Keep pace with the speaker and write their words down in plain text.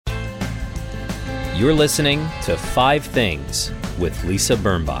You're listening to 5 Things with Lisa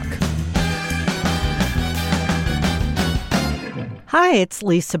Birnbach. Hi, it's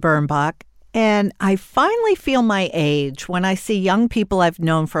Lisa Birnbach, and I finally feel my age when I see young people I've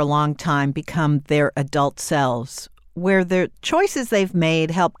known for a long time become their adult selves, where the choices they've made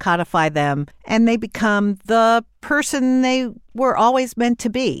help codify them, and they become the person they were always meant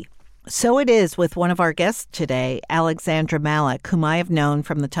to be. So it is with one of our guests today, Alexandra Mallick, whom I have known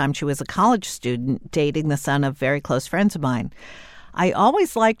from the time she was a college student, dating the son of very close friends of mine. I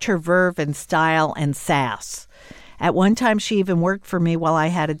always liked her verve and style and sass. At one time, she even worked for me while I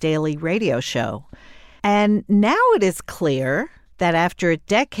had a daily radio show. And now it is clear that after a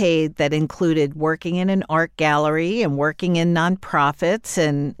decade that included working in an art gallery and working in nonprofits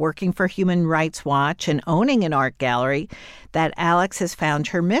and working for Human Rights Watch and owning an art gallery, that Alex has found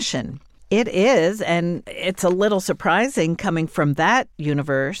her mission. It is, and it's a little surprising coming from that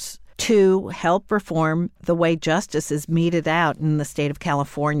universe, to help reform the way justice is meted out in the state of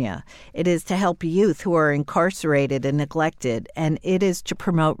California. It is to help youth who are incarcerated and neglected, and it is to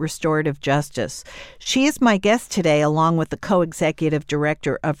promote restorative justice. She is my guest today, along with the co-executive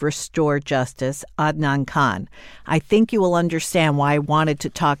director of Restore Justice, Adnan Khan. I think you will understand why I wanted to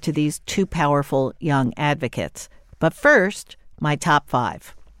talk to these two powerful young advocates. But first, my top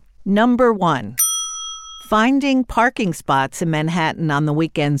 5. Number 1. Finding parking spots in Manhattan on the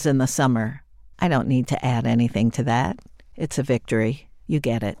weekends in the summer. I don't need to add anything to that. It's a victory. You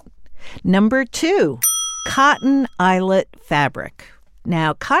get it. Number 2, cotton eyelet fabric.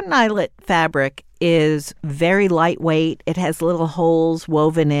 Now, cotton eyelet fabric is very lightweight. It has little holes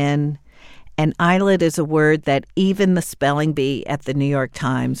woven in. And eyelet is a word that even the spelling bee at the New York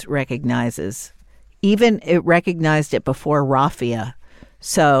Times recognizes. Even it recognized it before raffia.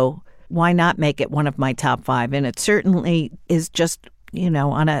 So why not make it one of my top 5? And it certainly is just,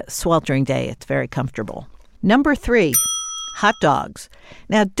 on a sweltering day, it's very comfortable. Number 3, hot dogs.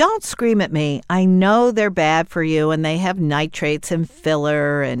 Now, don't scream at me. I know they're bad for you and they have nitrates and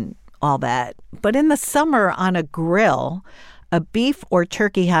filler and all that. But in the summer on a grill, a beef or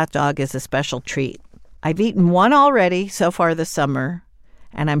turkey hot dog is a special treat. I've eaten one already so far this summer,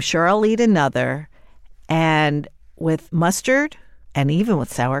 and I'm sure I'll eat another. And with mustard, and even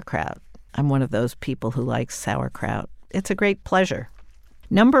with sauerkraut. I'm one of those people who likes sauerkraut. It's a great pleasure.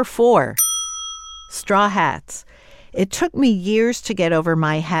 Number 4, straw hats. It took me years to get over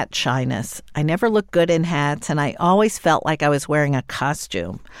my hat shyness. I never looked good in hats, and I always felt like I was wearing a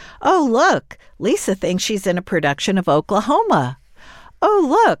costume. Oh, look, Lisa thinks she's in a production of Oklahoma.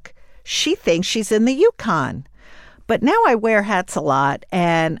 Oh, look, she thinks she's in the Yukon. But now I wear hats a lot,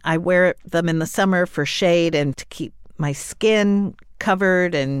 and I wear them in the summer for shade and to keep my skin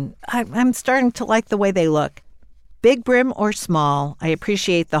covered, and I'm starting to like the way they look. Big brim or small, I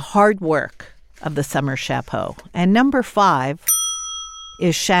appreciate the hard work of the summer chapeau. And number 5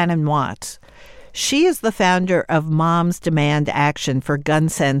 is Shannon Watts. She is the founder of Moms Demand Action for Gun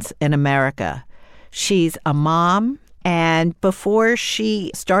Sense in America. She's a mom, and before she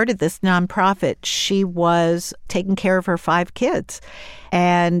started this nonprofit, she was taking care of her 5 kids.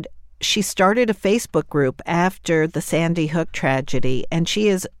 And she started a Facebook group after the Sandy Hook tragedy, and she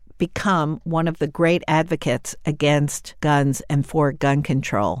has become one of the great advocates against guns and for gun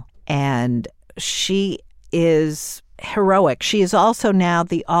control. And she is heroic. She is also now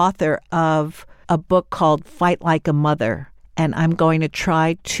the author of a book called Fight Like a Mother, and I'm going to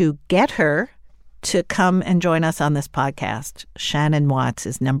try to get her to come and join us on this podcast. Shannon Watts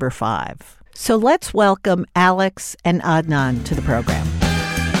is number 5. So let's welcome Alex and Adnan to the program.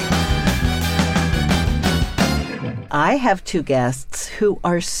 I have 2 guests who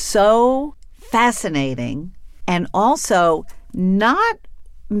are so fascinating and also not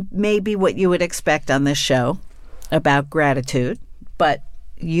maybe what you would expect on this show about gratitude, but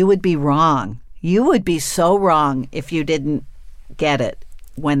you would be wrong. You would be so wrong if you didn't get it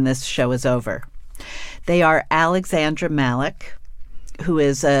when this show is over. They are Alexandra Mallick, who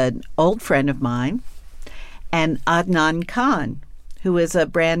is an old friend of mine, and Adnan Khan, who is a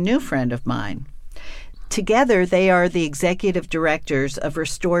brand new friend of mine. Together, they are the executive directors of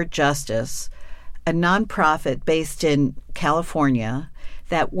Restore Justice, a nonprofit based in California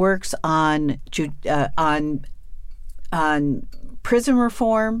that works on prison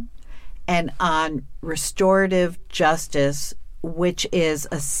reform and on restorative justice, which is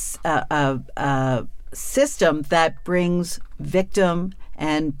a system that brings victim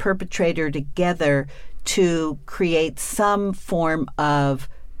and perpetrator together to create some form of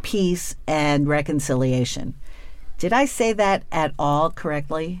peace and reconciliation. Did I say that at all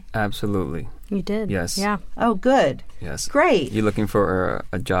correctly? Absolutely. You did? Yes. Yeah. Oh, good. Yes. Great. You looking for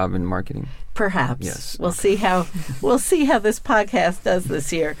a job in marketing? Perhaps. Yes. We'll see how this podcast does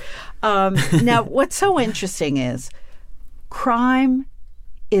this year. Now, what's so interesting is crime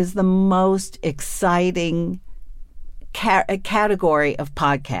is the most exciting category of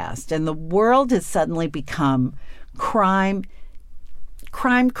podcast, and the world has suddenly become crime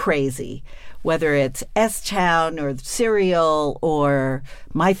crazy. Whether it's S-Town or Serial or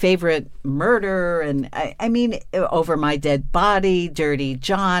my favorite murder, and I mean, Over My Dead Body, Dirty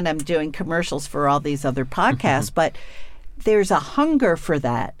John. I'm doing commercials for all these other podcasts, but there's a hunger for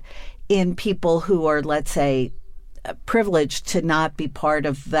that in people who are, let's say, privileged to not be part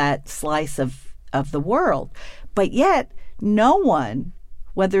of that slice of the world. But yet, no one,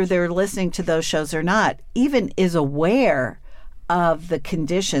 whether they're listening to those shows or not, even is aware of the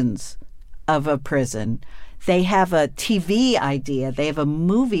conditions of a prison. They have a TV idea, they have a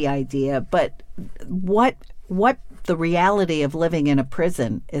movie idea, but what the reality of living in a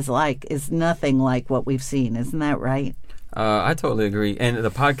prison is like is nothing like what we've seen. Isn't that right? I totally agree. And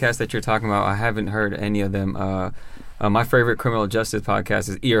the podcast that you're talking about, I haven't heard any of them. My favorite criminal justice podcast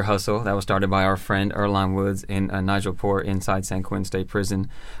is Ear Hustle. That was started by our friend Earlonne Woods in Nigelport inside San Quentin State Prison.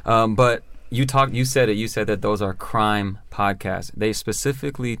 But you said that those are crime podcasts. They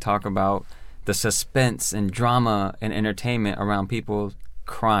specifically talk about the suspense and drama and entertainment around people's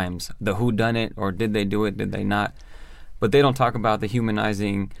crimes, the whodunit, or did they do it, did they not? But they don't talk about the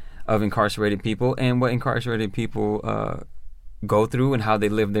humanizing of incarcerated people and what incarcerated people go through and how they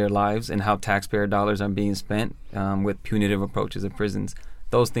live their lives and how taxpayer dollars are being spent with punitive approaches of prisons.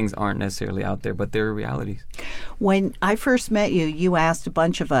 Those things aren't necessarily out there, but they're realities. When I first met you, you asked a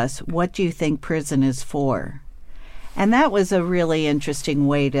bunch of us, what do you think prison is for? And that was a really interesting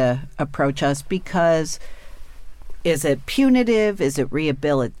way to approach us, because is it punitive? Is it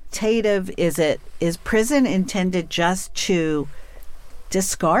rehabilitative? Is prison intended just to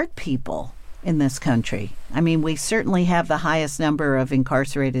discard people in this country? I mean, we certainly have the highest number of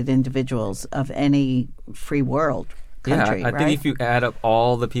incarcerated individuals of any free world country, I think if you add up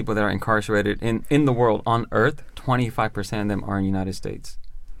all the people that are incarcerated in the world, on Earth, 25% of them are in the United States.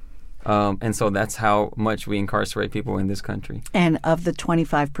 And so that's how much we incarcerate people in this country. And of the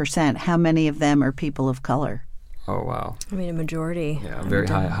 25%, how many of them are people of color? Oh, wow. I mean, a majority. Yeah, a very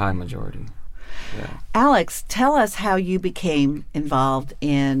high majority. Yeah. Alex, tell us how you became involved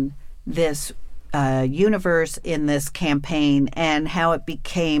in this universe, in this campaign, and how it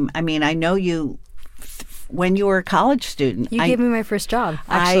became, I mean, I know you when you were a college student. You gave me my first job,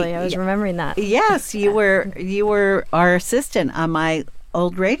 actually. I was remembering that. Yes, you were our assistant on my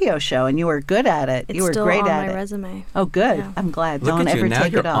old radio show, and you were good at it. It's you were still great on at my it. resume. Oh, good. Yeah. I'm glad. Look Don't at ever you. Now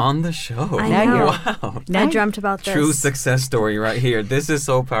take you're it off. on the show. I know. Wow. I dreamt about this. True success story right here. This is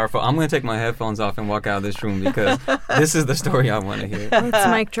so powerful. I'm going to take my headphones off and walk out of this room, because this is the story I want to hear. It's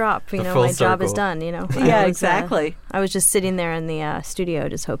mic drop. You know, my job is done. You know. Yeah, exactly. I was just sitting there in the studio,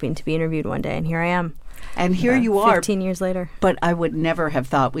 just hoping to be interviewed one day, and here I am. And here you are. 15 years later. But I would never have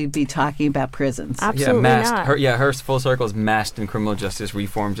thought we'd be talking about prisons. Absolutely not. Her full circle is masked in criminal justice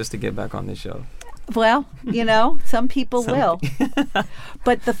reform just to get back on this show. Well, you know, some people will.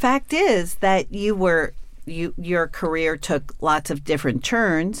 But the fact is that your career took lots of different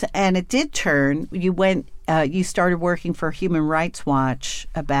turns, and it did turn. You started working for Human Rights Watch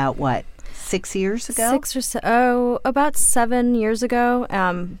about what? 6 years ago? About 7 years ago.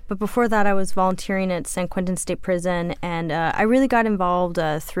 But before that, I was volunteering at San Quentin State Prison, and I really got involved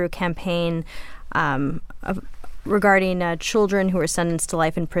through a campaign regarding children who were sentenced to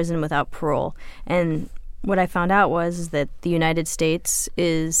life in prison without parole. And what I found out was that the United States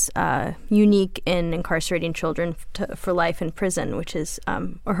is unique in incarcerating children for life in prison, which is a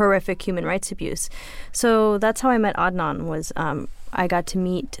horrific human rights abuse. So that's how I met Adnan. I got to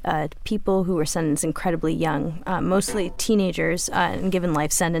meet people who were sentenced incredibly young, mostly teenagers, and given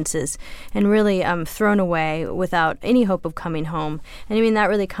life sentences, and really thrown away without any hope of coming home. And I mean, that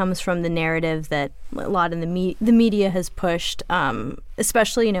really comes from the narrative that a lot in the media has pushed,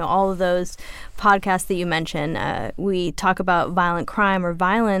 especially, you know, all of those podcasts that you mentioned. We talk about violent crime or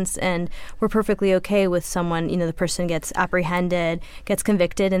violence, and we're perfectly okay with someone, you know, the person gets apprehended, gets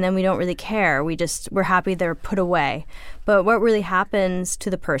convicted, and then we don't really care. We're happy they're put away. But what really happens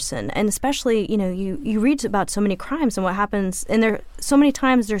to the person, and especially, you know, you read about so many crimes and what happens, and so many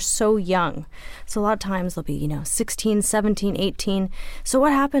times they're so young. So a lot of times they'll be, you know, 16, 17, 18. So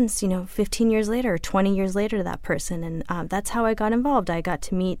what happens, you know, 15 years later, 20 years later to that person? And that's how I got involved. I got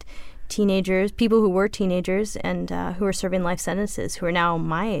to meet teenagers, people who were teenagers and who are serving life sentences, who are now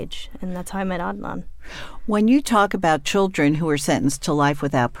my age. And that's how I met Adnan. When you talk about children who are sentenced to life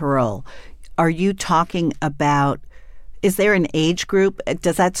without parole, are you talking about, is there an age group?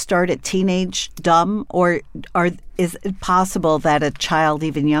 Does that start at teenage-dom, or is it possible that a child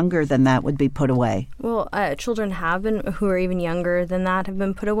even younger than that would be put away? Well, children who are even younger than that have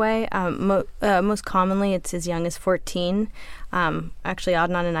been put away. Most commonly, it's as young as 14. Actually,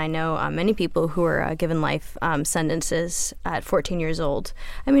 Adnan and I know many people who are given life sentences at 14 years old.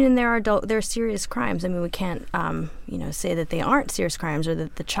 I mean, and there are serious crimes. I mean, we can't, say that they aren't serious crimes or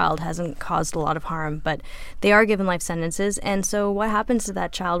that the child hasn't caused a lot of harm, but they are given life sentences. And so, what happens to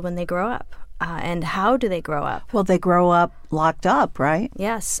that child when they grow up? And how do they grow up? Well, they grow up locked up, right?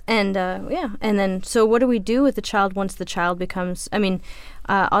 Yes. And, And then, so what do we do with the child once the child becomes,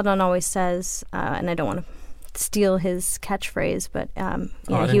 Adnan always says, and I don't want to steal his catchphrase, but I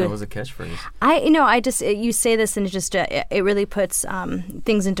didn't know it was a catchphrase. You say this and it really puts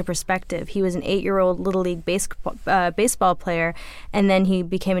things into perspective. He was an 8-year-old Little League baseball player, and then he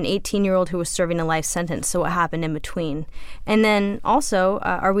became an 18-year-old who was serving a life sentence. So what happened in between? And then also,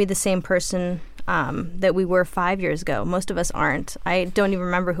 are we the same person that we were 5 years ago? Most of us aren't. I don't even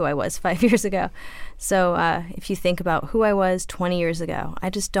remember who I was 5 years ago. So if you think about who I was 20 years ago, I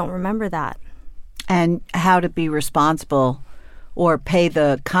just don't remember that. And how to be responsible or pay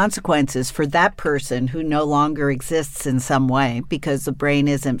the consequences for that person who no longer exists in some way because the brain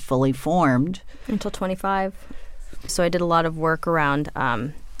isn't fully formed. Until 25. So I did a lot of work around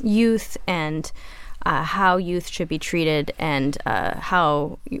youth and how youth should be treated and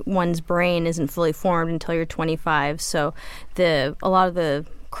how one's brain isn't fully formed until you're 25. So a lot of the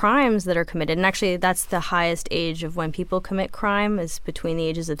crimes that are committed, and actually that's the highest age of when people commit crime, is between the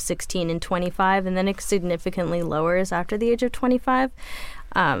ages of 16 and 25, and then it significantly lowers after the age of 25.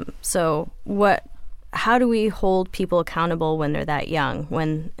 How do we hold people accountable when they're that young?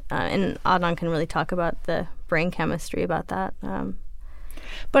 And Adnan can really talk about the brain chemistry about that.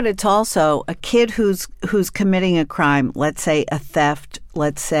 But it's also a kid who's committing a crime, let's say a theft,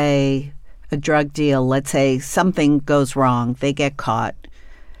 let's say a drug deal, let's say something goes wrong, they get caught.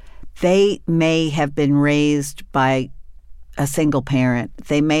 They may have been raised by a single parent.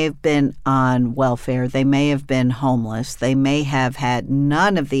 They may have been on welfare. They may have been homeless. They may have had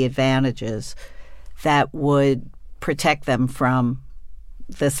none of the advantages that would protect them from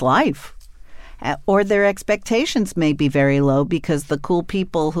this life. Or their expectations may be very low because the cool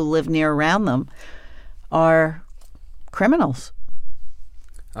people who live near around them are criminals.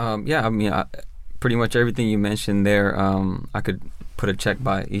 Pretty much everything you mentioned there, I could put a check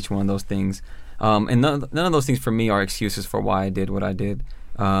by each one of those things. And none of those things for me are excuses for why I did what I did.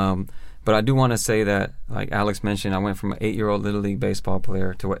 But I do want to say that, like Alex mentioned, I went from an 8-year-old Little League baseball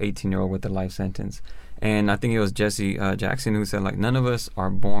player to an 18-year-old with a life sentence. And I think it was Jesse Jackson who said, none of us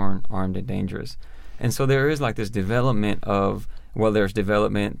are born armed and dangerous. And so there is this development of, there's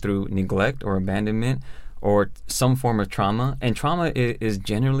development through neglect or abandonment or some form of trauma. And trauma is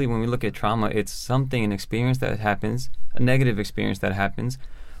generally, when we look at trauma, it's an experience that happens, a negative experience that happens,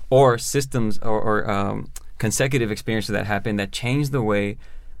 or systems or consecutive experiences that happen that change the way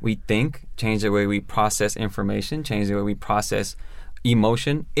we think, change the way we process information, change the way we process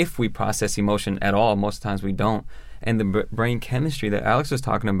emotion, if we process emotion at all. Most times we don't. And the brain chemistry that Alex was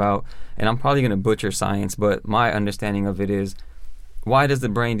talking about, and I'm probably going to butcher science, but my understanding of it is, why does the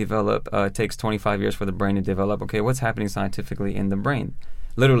brain develop? It takes 25 years for the brain to develop. Okay, what's happening scientifically in the brain?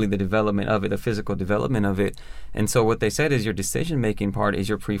 Literally the development of it, the physical development of it. And so what they said is your decision-making part is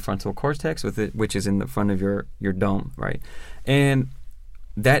your prefrontal cortex, which is in the front of your dome, right? And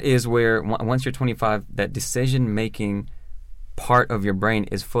that is where, once you're 25, that decision-making part of your brain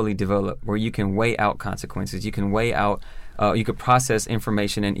is fully developed, where you can weigh out consequences. You can weigh out, you could process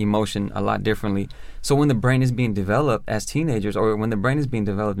information and emotion a lot differently. So when the brain is being developed as teenagers, or when the brain is being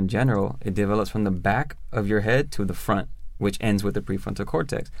developed in general, it develops from the back of your head to the front, which ends with the prefrontal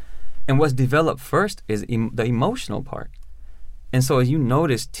cortex. And what's developed first is the emotional part. And so as you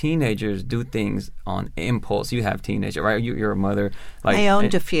notice, teenagers do things on impulse. You have teenagers, right? You're a mother. I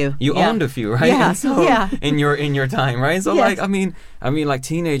owned a few. You owned a few, right? Yeah. And so in your time, right? So yes.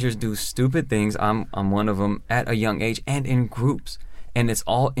 Teenagers do stupid things. I'm one of them at a young age and in groups, and it's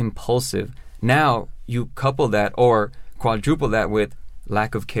all impulsive. Now you couple that or quadruple that with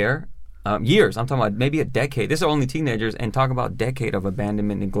lack of care. Years. I'm talking about maybe a decade. These are only teenagers, and talk about decade of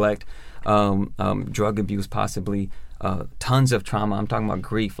abandonment, neglect, drug abuse, possibly. Tons of trauma. I'm talking about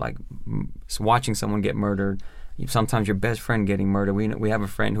grief, like watching someone get murdered. Sometimes your best friend getting murdered. We have a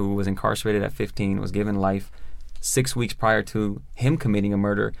friend who was incarcerated at 15, was given life 6 weeks prior to him committing a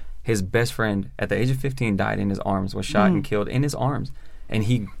murder. His best friend at the age of 15 died in his arms, was shot and killed in his arms. And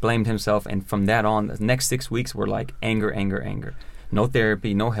he blamed himself. And from that on, the next 6 weeks were like anger. no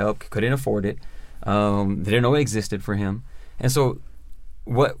therapy, no help, couldn't afford it, didn't know it existed for him. And so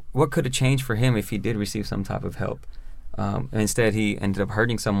what could have changed for him if he did receive some type of help? Instead, he ended up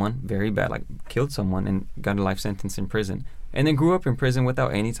hurting someone very bad, like killed someone, and got a life sentence in prison. And then grew up in prison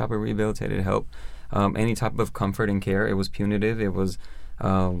without any type of rehabilitative help, any type of comfort and care. It was punitive. It was,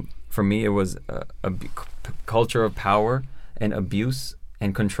 for me, it was a culture of power and abuse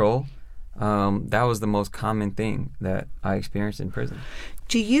and control. That was the most common thing that I experienced in prison.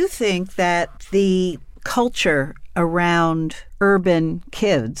 Do you think that the culture around urban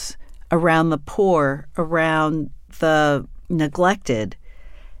kids, around the poor, around the neglected,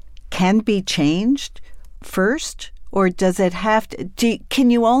 can be changed first? Or does it have to? Can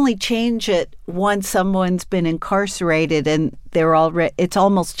you only change it once someone's been incarcerated and it's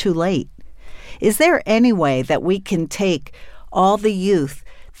almost too late? Is there any way that we can take all the youth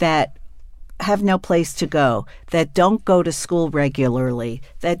that have no place to go, that don't go to school regularly,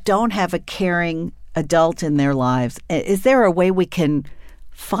 that don't have a caring adult in their lives? Is there a way we can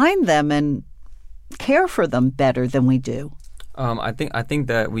find them and care for them better than we do? I think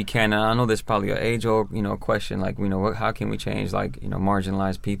that we can. And I know there's probably an age-old, question like, how can we change,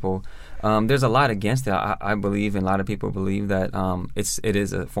 marginalized people? There's a lot against it. I believe, and a lot of people believe that it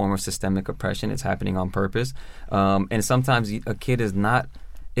is a form of systemic oppression. It's happening on purpose, and sometimes a kid is not.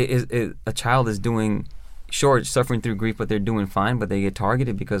 A child is suffering through grief, but they're doing fine. But they get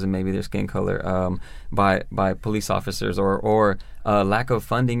targeted because of maybe their skin color by police officers or lack of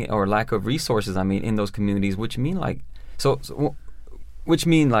funding or lack of resources. In those communities, which mean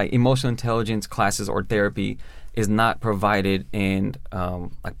emotional intelligence classes or therapy is not provided in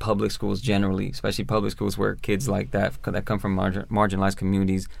public schools generally, especially public schools where kids like that come from marginalized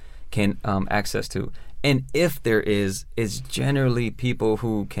communities can access to. And if there is, it's generally people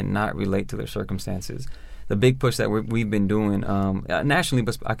who cannot relate to their circumstances. The big push that we've been doing nationally,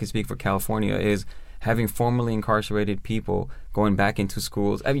 but I can speak for California, is having formerly incarcerated people going back into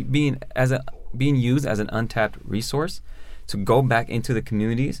schools, being used as an untapped resource to go back into the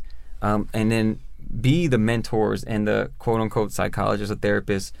communities and then be the mentors and the quote-unquote psychologists or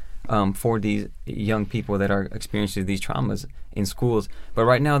therapists for these young people that are experiencing these traumas in schools. But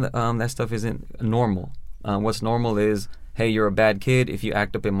right now, that stuff isn't normal. What's normal is, hey, you're a bad kid. If you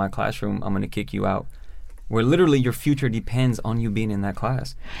act up in my classroom, I'm going to kick you out. Where literally your future depends on you being in that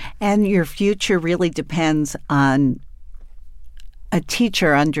class. And your future really depends on a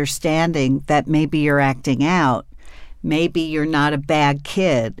teacher understanding that maybe you're acting out. Maybe you're not a bad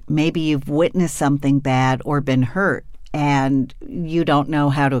kid. Maybe you've witnessed something bad or been hurt, and you don't know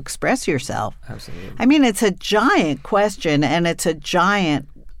how to express yourself. Absolutely. It's a giant question, and it's a giant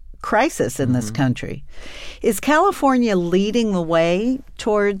crisis in this country. Is California leading the way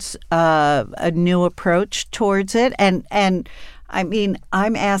towards a new approach towards it? And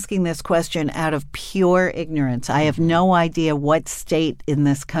I'm asking this question out of pure ignorance. I have no idea what state in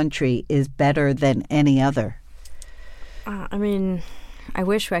this country is better than any other. I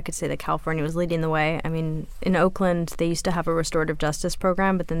wish I could say that California was leading the way. In Oakland, they used to have a restorative justice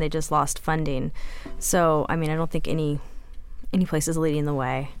program, but then they just lost funding. So, I don't think any place is leading the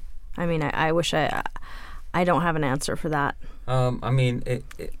way. I wish I don't have an answer for that.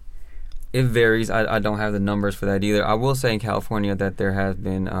 It varies. I don't have the numbers for that either. I will say in California that there has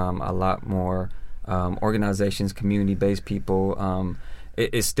been a lot more organizations, community-based people.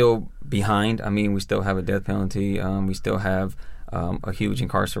 It is still behind. We still have a death penalty. We still have a huge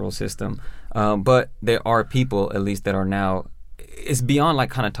incarceral system. But there are people, at least, that are now, it's beyond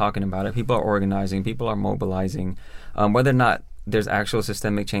kind of talking about it. People are organizing. People are mobilizing. Whether or not there's actual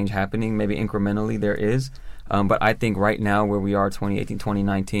systemic change happening, maybe incrementally there is. But I think right now where we are, 2018,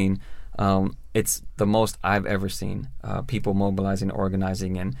 2019, it's the most I've ever seen. People mobilizing,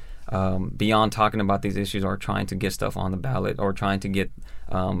 organizing, and beyond talking about these issues or trying to get stuff on the ballot or trying to get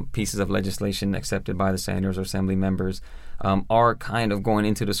pieces of legislation accepted by the senators or assembly members, are kind of going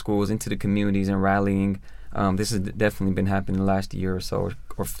into the schools, into the communities and rallying. This has definitely been happening the last year or so,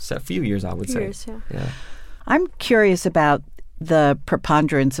 or a few years, I would say. Years, yeah. I'm curious about the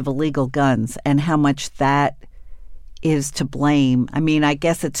preponderance of illegal guns and how much that is to blame. I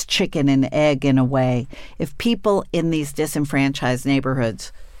guess it's chicken and egg in a way. If people in these disenfranchised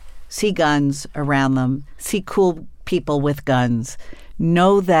neighborhoods see guns around them, see cool people with guns,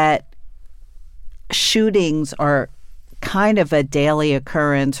 know that shootings are kind of a daily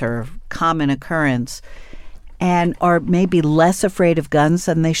occurrence or common occurrence, and are maybe less afraid of guns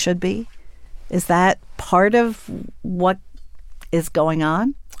than they should be? Is that part of what is going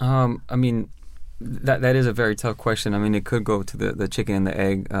on? That is a very tough question. It could go to the chicken and the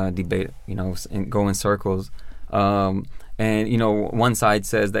egg debate, and go in circles. And, one side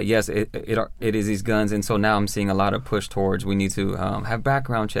says that, yes, it is these guns. And so now I'm seeing a lot of push towards we need to have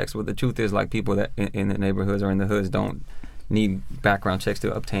background checks. Well, the truth is, like, people that in the neighborhoods or in the hoods don't need background checks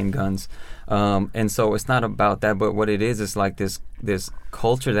to obtain guns. And so it's not about that. But what it is like this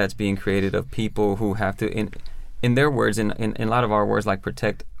culture that's being created of people who have to, in their words, in a lot of our words, like,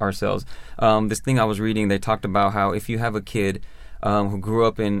 protect ourselves. This thing I was reading, they talked about how if you have a kid who grew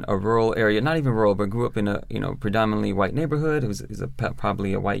up in a rural area, not even rural, but grew up in a predominantly white neighborhood. Is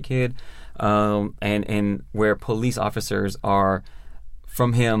probably a white kid, and where police officers are,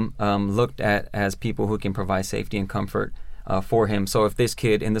 from him, looked at as people who can provide safety and comfort for him. So if this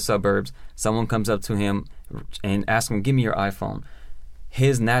kid in the suburbs, someone comes up to him and asks him, "Give me your iPhone,"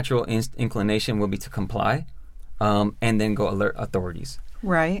 his natural inclination will be to comply, and then go alert authorities.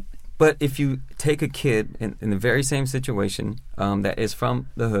 Right. But if you take a kid in the very same situation that is from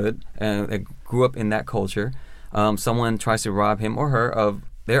the hood and that grew up in that culture, someone tries to rob him or her of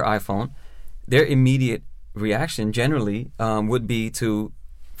their iPhone, their immediate reaction generally would be to,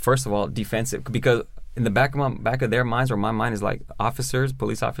 first of all, defensive, because in the back of their minds, or my mind, is like,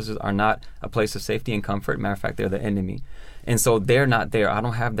 police officers are not a place of safety and comfort. Matter of fact, they're the enemy. And so they're not there. I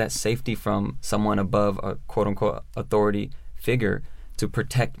don't have that safety from someone above, a quote-unquote authority figure, to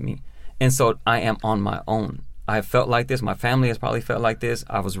protect me. And so I am on my own. I felt like this. My family has probably felt like this.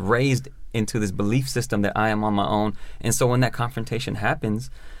 I was raised into this belief system that I am on my own. And so when that confrontation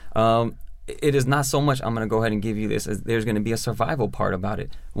happens, it is not so much, I'm going to go ahead and give you this, as there's going to be a survival part about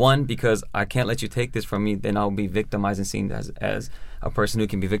it. One, because I can't let you take this from me, then I'll be victimized and seen as a person who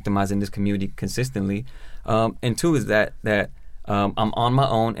can be victimized in this community consistently. And two is that I'm on my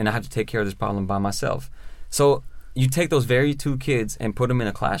own and I have to take care of this problem by myself. So you take those very two kids and put them in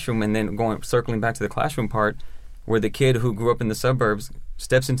a classroom, and then circling back to the classroom part, where the kid who grew up in the suburbs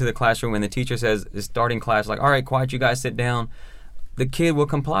steps into the classroom and the teacher is starting class, like, "All right, quiet, you guys sit down." The kid will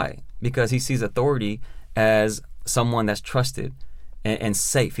comply because he sees authority as someone that's trusted and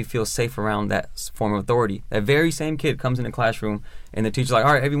safe. He feels safe around that form of authority. That very same kid comes in the classroom and the teacher's like,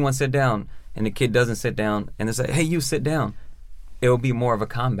 "All right, everyone sit down." And the kid doesn't sit down, and they say, "Hey, you sit down." It will be more of a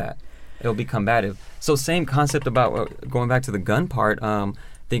combat. It'll be combative. So same concept about going back to the gun part. I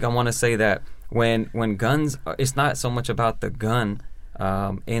think I want to say that when guns, it's not so much about the gun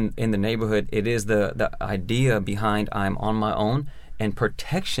in the neighborhood. It is the idea behind I'm on my own, and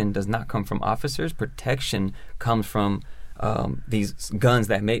protection does not come from officers. Protection comes from these guns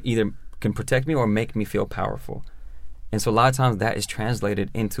that either can protect me or make me feel powerful. And so a lot of times that is translated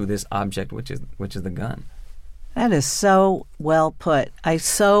into this object, which is the gun. That is so well put. I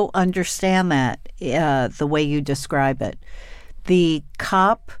so understand that, the way you describe it. The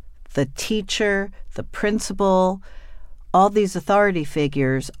cop, the teacher, the principal, all these authority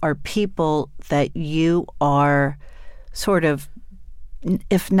figures are people that you are sort of,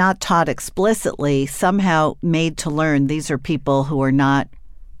 if not taught explicitly, somehow made to learn these are people who are not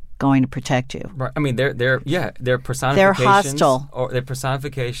going to protect you. Right. I mean, they're personifications. They're hostile. Or they're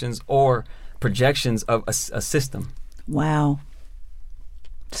personifications or projections of a system. Wow.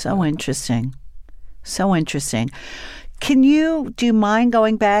 So interesting. So interesting. Do you mind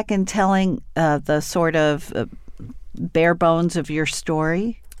going back and telling the sort of bare bones of your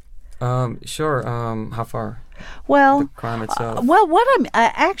story? Sure. How far? Well, the crime itself. What I'm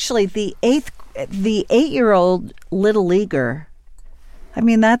actually the 8-year-old little leaguer. I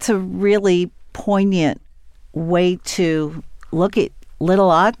mean, that's a really poignant way to look at little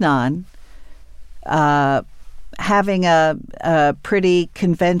Adnan. Having a pretty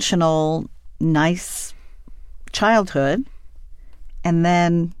conventional, nice childhood, and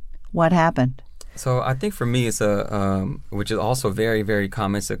then what happened? So I think for me, it's which is also very, very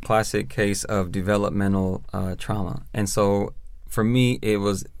common. It's a classic case of developmental trauma, and so for me, it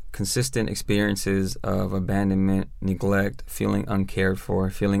was consistent experiences of abandonment, neglect, feeling uncared for,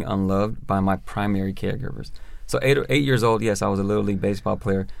 feeling unloved by my primary caregivers. So 8 years old, yes, I was a Little League baseball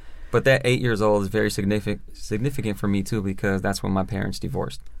player. But that 8 years old is very significant for me, too, because that's when my parents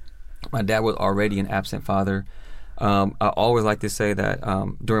divorced. My dad was already an absent father. I always like to say that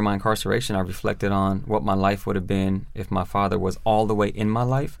during my incarceration, I reflected on what my life would have been if my father was all the way in my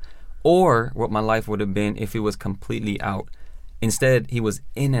life, or what my life would have been if he was completely out. Instead, he was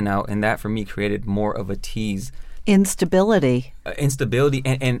in and out, and that for me created more of a tease. Instability. Instability,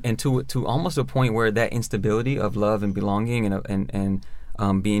 and to almost a point where that instability of love and belonging and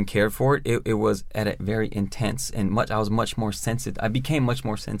being cared for, it was at a very intense and I was much more sensitive. I became much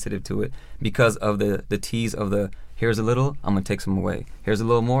more sensitive to it because of the tease of here's a little, I'm going to take some away. Here's a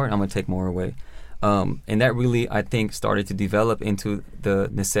little more, I'm going to take more away. And that really, I think, started to develop into the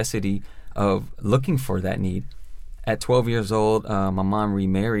necessity of looking for that need. at 12 years old, my mom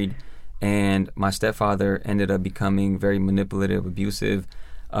remarried, and my stepfather ended up becoming very manipulative, abusive.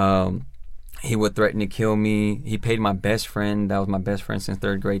 He would threaten to kill me. He paid my best friend, that was my best friend since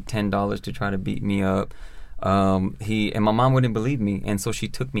 3rd grade, $10 to try to beat me up. And my mom wouldn't believe me, and so she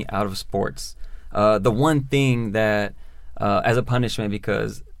took me out of sports. The one thing that, as a punishment,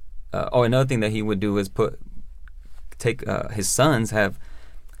 because another thing that he would do is take his sons, have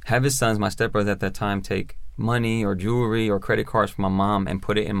his sons, my stepbrother at that time, take money or jewelry or credit cards from my mom and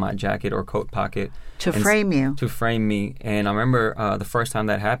put it in my jacket or coat pocket to frame you. To frame me. And I remember the first time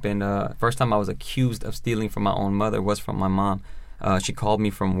that happened, first time I was accused of stealing from my own mother was from my mom. She called me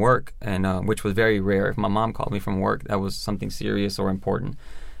from work, and which was very rare. If my mom called me from work, that was something serious or important.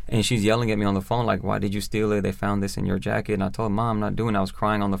 And she's yelling at me on the phone like, "Why did you steal it? They found this in your jacket." And I told her, "Mom, I'm not doing it." I was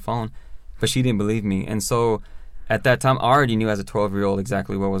crying on the phone, but she didn't believe me. And so at that time, I already knew as a 12-year-old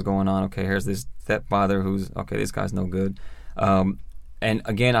exactly what was going on. Okay, here's this stepfather this guy's no good. And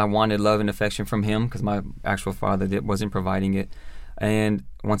again, I wanted love and affection from him because my actual father wasn't providing it. And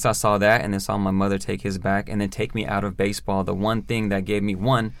once I saw that, and then saw my mother take his back and then take me out of baseball, the one thing that gave me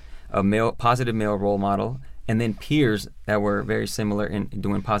a positive male role model, and then peers that were very similar in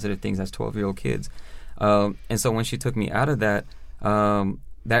doing positive things as 12-year-old kids. And so when she took me out of that,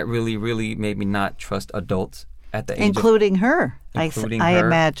 that really, really made me not trust adults at the age including her, I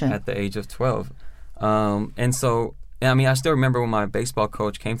imagine. At the age of 12. And so, I mean, I still remember when my baseball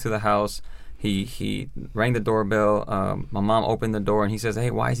coach came to the house. He rang the doorbell. My mom opened the door, and he says, "Hey,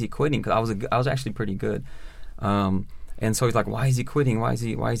 why is he quitting?" Because I was actually pretty good. And so he's like, "Why is he quitting? Why is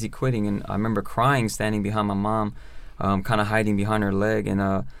he quitting?" And I remember crying, standing behind my mom, kind of hiding behind her leg.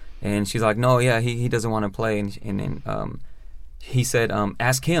 And she's like, "No, yeah, he doesn't want to play." And he said,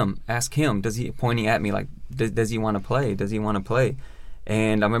 ask him. Does he, pointing at me like, does he want to play? Does he want to play?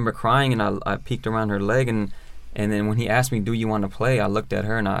 And I remember crying, and I peeked around her leg, and then when he asked me, "Do you want to play?" I looked at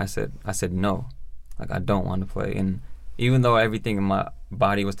her and I said no, like, I don't want to play. And even though everything in my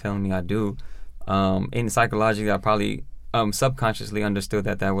body was telling me I do, and psychologically I probably subconsciously understood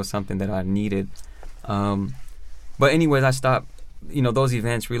that was something that I needed. But anyways, I stopped. Those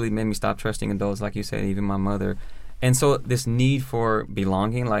events really made me stop trusting adults, like you said, even my mother. And so this need for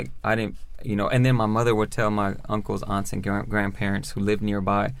belonging, like I didn't, and then my mother would tell my uncles, aunts, and grandparents who lived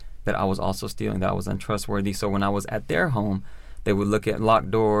nearby that I was also stealing, that I was untrustworthy. So when I was at their home, they would look at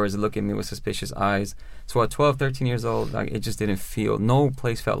locked doors, look at me with suspicious eyes. So at 12, 13 years old, like, it just didn't feel, no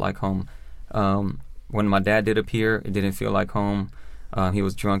place felt like home. When my dad did appear, it didn't feel like home. He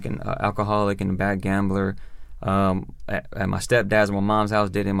was drunk and alcoholic and a bad gambler. At my stepdad's, my mom's house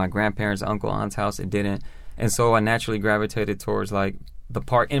didn't. My grandparents' uncle, aunt's house, it didn't. And so I naturally gravitated towards like the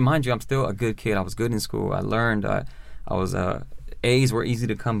park. And mind you, I'm still a good kid. I was good in school. I learned. I was A's were easy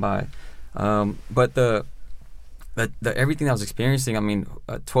to come by. But the everything I was experiencing. I mean,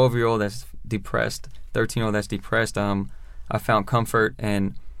 a 12-year-old that's depressed, 13-year-old that's depressed. I found comfort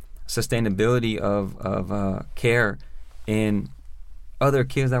and sustainability of care in other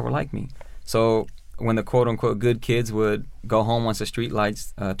kids that were like me. So when the quote-unquote good kids would go home once the street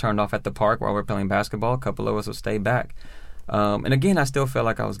lights turned off at the park while we're playing basketball, a couple of us would stay back. And again, I still felt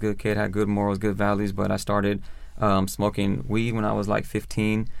like I was a good kid, had good morals, good values, but I started smoking weed when I was like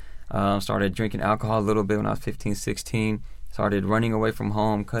 15, started drinking alcohol a little bit when I was 15, 16, started running away from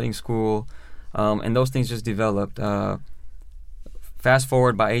home, cutting school, and those things just developed. Fast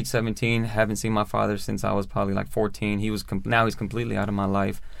forward, by age 17, haven't seen my father since I was probably like 14. Now he's completely out of my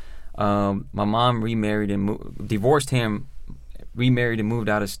life. My mom remarried and divorced him, remarried and moved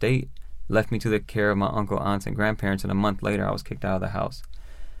out of state, left me to the care of my uncle, aunts, and grandparents, and a month later I was kicked out of the house.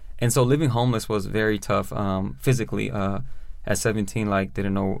 And so living homeless was very tough physically. At 17, like,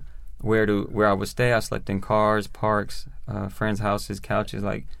 didn't know where I would stay. I slept in cars, parks, friends' houses, couches,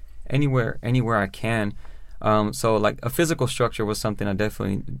 like anywhere I can. So like a physical structure was something I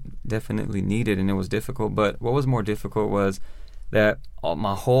definitely needed, and it was difficult. But what was more difficult was that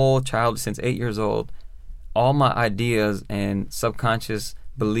my whole childhood, since 8 years old, all my ideas and subconscious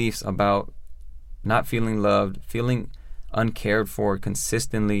beliefs about not feeling loved, feeling uncared for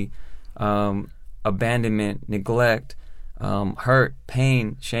consistently, abandonment, neglect, hurt,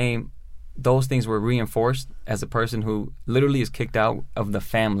 pain, shame, those things were reinforced as a person who literally is kicked out of the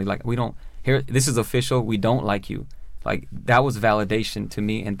family. Like, this is official, we don't like you. Like, that was validation to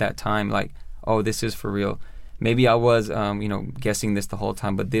me at that time, like, oh, this is for real. Maybe I was, guessing this the whole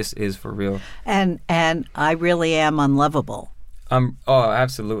time, but this is for real. And I really am unlovable.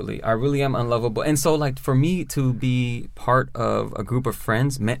 Absolutely. I really am unlovable. And so, like, for me to be part of a group of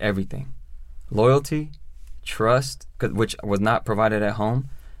friends meant everything. Loyalty, trust, which was not provided at home,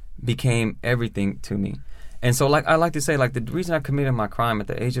 became everything to me. And so, like I like to say, like the reason I committed my crime at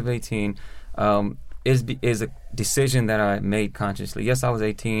the age of 18 is a decision that I made consciously. Yes, I was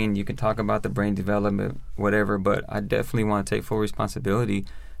 18. You can talk about the brain development, whatever, but I definitely want to take full responsibility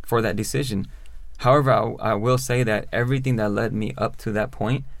for that decision. However, I will say that everything that led me up to that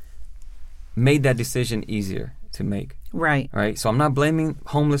point made that decision easier to make. Right. Right. So I'm not blaming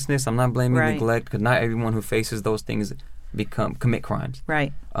homelessness. I'm not blaming neglect, because not everyone who faces those things commit crimes.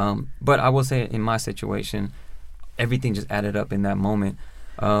 Right. But I will say in my situation, everything just added up in that moment.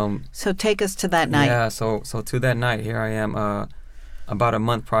 So take us to that night. Yeah. So to that night, here I am. About a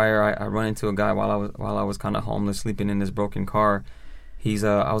month prior, I run into a guy while I was kind of homeless, sleeping in this broken car.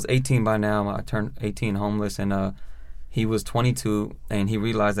 I was 18 by now. I turned 18 homeless, and he was 22, and he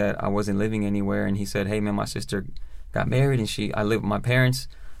realized that I wasn't living anywhere, and he said, "Hey man, my sister got married, and I live with my parents.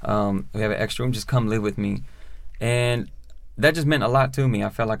 We have an extra room. Just come live with me." And that just meant a lot to me. I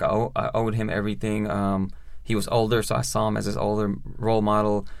felt like I owed him everything. He was older, so I saw him as his older role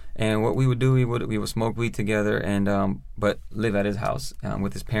model. And what we would do, we would smoke weed together, and but live at his house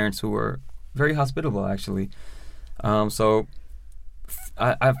with his parents, who were very hospitable, actually. So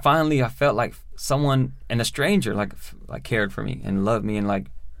I finally felt like someone, and a stranger, like cared for me and loved me, and like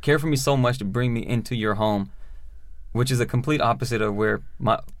cared for me so much to bring me into your home, which is a complete opposite of where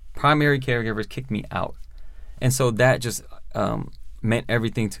my primary caregivers kicked me out. And so that just meant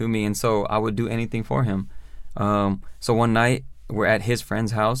everything to me, and so I would do anything for him. So one night, we're at his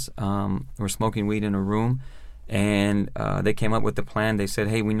friend's house. We're smoking weed in a room, and they came up with the plan. They said,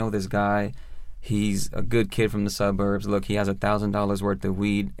 "Hey, we know this guy. He's a good kid from the suburbs. Look, he has $1,000 worth of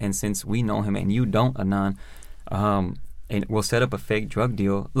weed, and since we know him and you don't, Adnan, and we'll set up a fake drug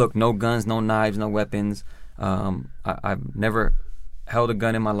deal. Look, no guns, no knives, no weapons. I've never held a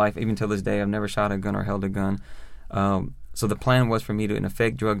gun in my life, even till this day. I've never shot a gun or held a gun. So the plan was for me to, in a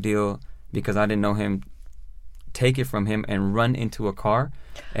fake drug deal, because I didn't know him, take it from him and run into a car,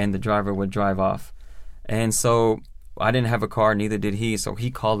 and the driver would drive off. And so I didn't have a car, neither did he. So he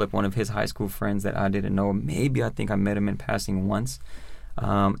called up one of his high school friends that I didn't know. Maybe I think I met him in passing once.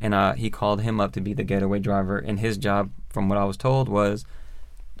 And he called him up to be the getaway driver. And his job, from what I was told, was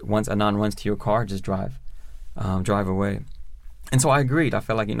once Adnan runs to your car, just drive away. And so I agreed. I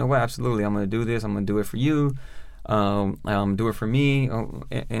felt like, you know what, absolutely, I'm going to do this. I'm going to do it for you. Do it for me,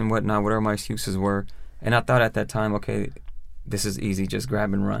 and whatnot, whatever my excuses were. And I thought at that time, okay, this is easy, just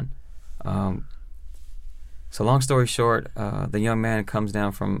grab and run. So long story short, the young man comes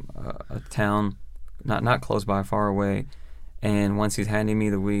down from a town not close by, far away, and once he's handing me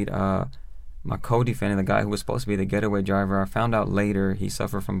the weed, my co-defendant, the guy who was supposed to be the getaway driver, I found out later he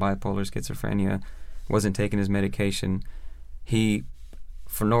suffered from bipolar schizophrenia, wasn't taking his medication. He,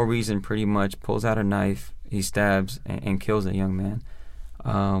 for no reason, pretty much pulls out a knife, he stabs and kills a young man.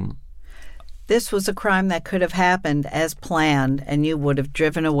 This was a crime that could have happened as planned, and you would have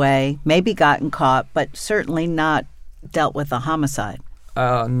driven away, maybe gotten caught, but certainly not dealt with a homicide.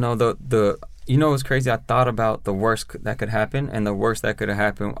 No, you know what's crazy? I thought about the worst that could happen, and the worst that could have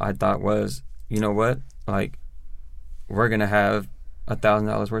happened, I thought was, you know what? Like, we're going to have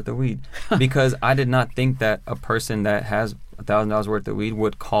 $1,000 worth of weed. Because I did not think that a person that has $1,000 worth of weed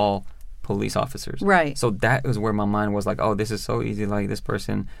would call police officers. Right. So that was where my mind was like, oh, this is so easy, like this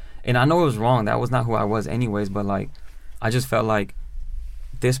person. And I know it was wrong. That was not who I was anyways, but like, I just felt like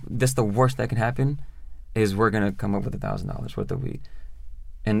this the worst that can happen is we're going to come up with $1,000 worth of weed.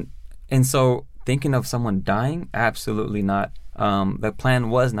 And so thinking of someone dying, absolutely not. The plan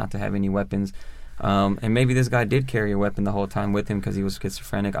was not to have any weapons. And maybe this guy did carry a weapon the whole time with him because he was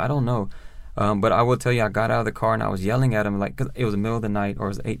schizophrenic. I don't know. But I will tell you, I got out of the car and I was yelling at him, like, cause it was the middle of the night, or it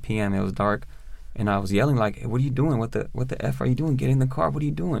was 8 p.m. It was dark. And I was yelling like, hey, what are you doing? What the F are you doing? Get in the car. What are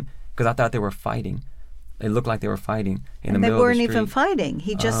you doing? Because I thought they were fighting. It looked like they were fighting in the middle of the street. They weren't even fighting.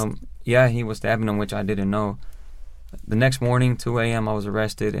 He just... yeah, he was stabbing them, which I didn't know. The next morning, 2 a.m., I was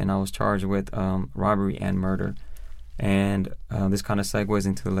arrested and I was charged with robbery and murder. And this kind of segues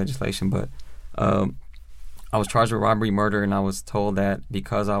into the legislation, but I was charged with robbery, murder, and I was told that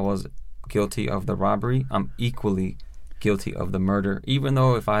because I was guilty of the robbery, I'm equally guilty of the murder, even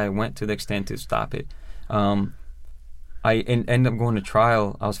though if I went to the extent to stop it. I ended up going to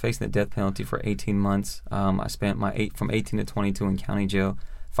trial. I was facing the death penalty for 18 months. I spent from 18 to 22 in county jail,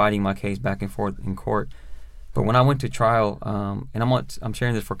 fighting my case back and forth in court. But when I went to trial, and I'm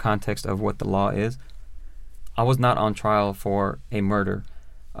sharing this for context of what the law is, I was not on trial for a murder.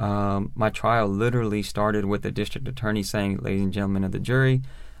 My trial literally started with the district attorney saying, ladies and gentlemen of the jury,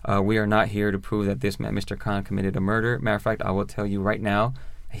 we are not here to prove that this man, Mr. Khan, committed a murder. Matter of fact, I will tell you right now,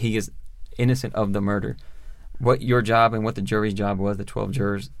 he is innocent of the murder. what your job and what the jury's job was, the 12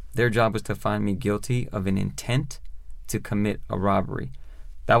 jurors, their job was to find me guilty of an intent to commit a robbery.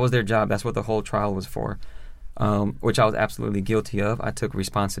 That was their job. That's what the whole trial was for, which I was absolutely guilty of. I took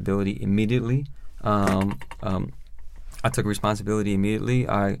responsibility immediately. I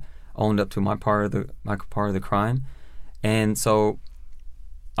owned up to my part of the crime, and so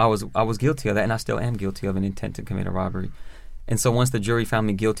I was guilty of that, and I still am guilty of an intent to commit a robbery. And so once the jury found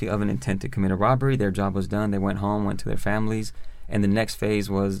me guilty of an intent to commit a robbery, their job was done. They went home, went to their families, and the next phase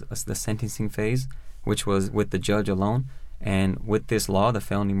was the sentencing phase, which was with the judge alone. And with this law, the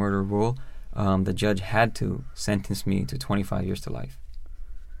felony murder rule, the judge had to sentence me to 25 years to life.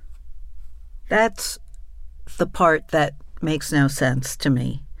 That's the part that makes no sense to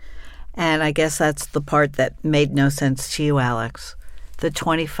me. And I guess that's the part that made no sense to you, Alex. The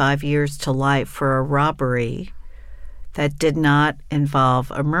 25 years to life for a robbery that did not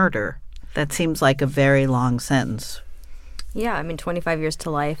involve a murder. That seems like a very long sentence. Yeah, I mean, 25 years to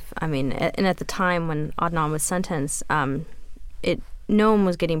life. I mean, and at the time when Adnan was sentenced, no one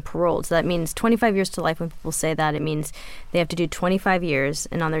was getting paroled. So that means 25 years to life. When people say that, it means they have to do 25 years,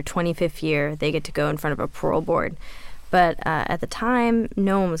 and on their 25th year, they get to go in front of a parole board. But at the time,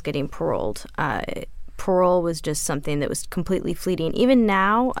 no one was getting paroled. Parole was just something that was completely fleeting. Even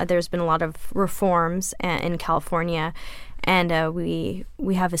now, there's been a lot of reforms in California, and we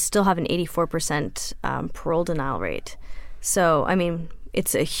still have an 84% parole denial rate. So, I mean,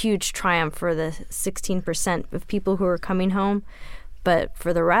 it's a huge triumph for the 16% of people who are coming home. But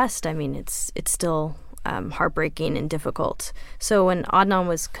for the rest, I mean, it's still heartbreaking and difficult. So when Adnan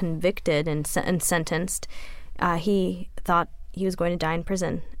was convicted and sentenced, he thought he was going to die in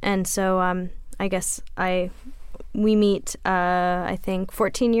prison. And so I guess we meet, I think,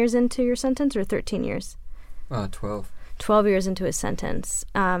 14 years into your sentence, or 13 years? 12. 12 years into his sentence.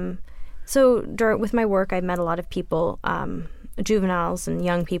 So with my work, I met a lot of people, juveniles and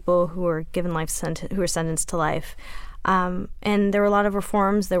young people who were given who were sentenced to life. And there were a lot of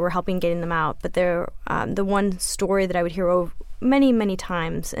reforms that were helping getting them out. But the one story that I would hear many, many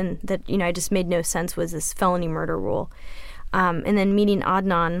times, and that I just made no sense, was this felony murder rule. And then meeting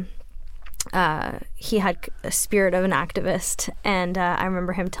Adnan, he had a spirit of an activist, and I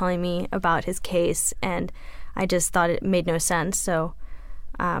remember him telling me about his case, and I just thought it made no sense. So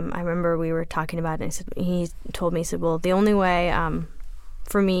I remember we were talking about it, and he told me, well, the only way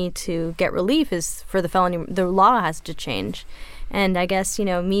for me to get relief is for the law has to change. And I guess,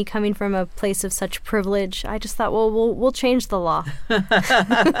 me coming from a place of such privilege, I just thought, well, we'll change the law.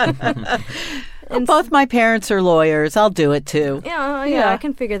 And both my parents are lawyers. I'll do it too. Yeah, I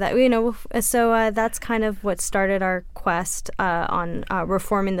can figure that. So that's kind of what started our quest on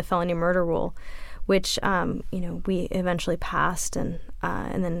reforming the felony murder rule, which we eventually passed, and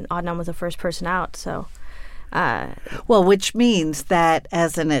then Adnan was the first person out. So, which means that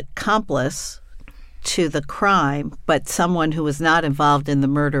as an accomplice to the crime, but someone who was not involved in the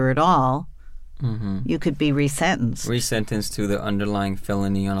murder at all, you could be resentenced. Resentenced to the underlying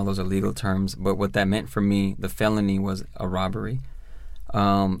felony on all those illegal terms. But what that meant for me, the felony was a robbery.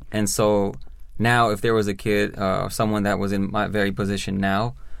 And so now if there was a kid or someone that was in my very position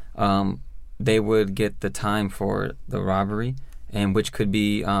now, they would get the time for the robbery, and which could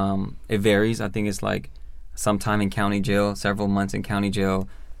be, it varies. I think it's like some time in county jail, several months in county jail,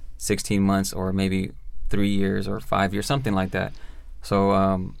 16 months, or maybe 3 years or 5 years, something like that.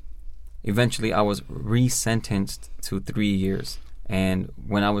 So eventually I was resentenced to 3 years. And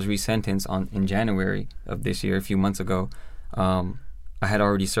when I was resentenced in January of this year, a few months ago, I had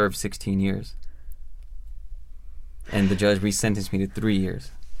already served 16 years. And the judge resentenced me to 3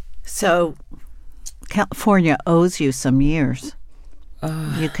 years. So California owes you some years,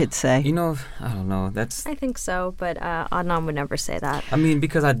 you could say. I don't know. I think so, but Adnan would never say that. I mean,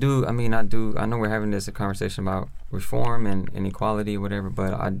 because I know we're having a conversation about reform and inequality or whatever,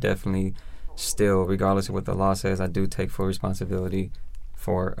 but I definitely still, regardless of what the law says, I do take full responsibility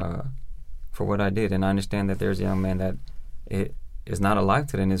for what I did. And I understand that there's a young man that it is not alive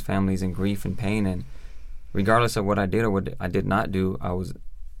today, and his family's in grief and pain, and regardless of what I did or what I did not do, I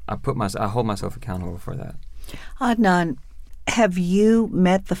hold myself accountable for that. Adnan, have you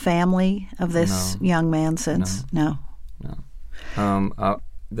met the family of this young man since? No.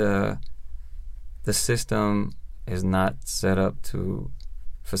 The system is not set up to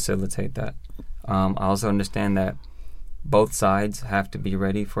facilitate that. I also understand that both sides have to be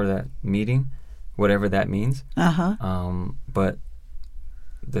ready for that meeting, whatever that means. But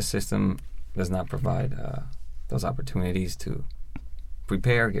the system does not provide those opportunities to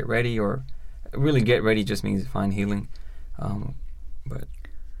prepare, get ready, or really get ready just means find healing. But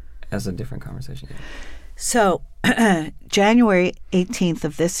that's a different conversation. So, January 18th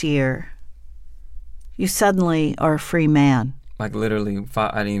of this year, you suddenly are a free man. Like literally,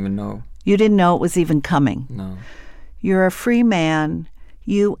 I didn't even know. You didn't know it was even coming. No. You're a free man.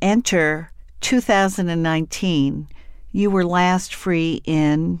 You enter 2019. You were last free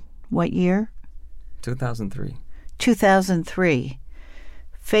in what year? 2003. 2003.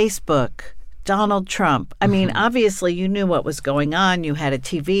 Facebook, Donald Trump. I mean, obviously you knew what was going on. You had a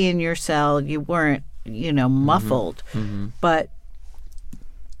TV in your cell. You weren't, muffled. But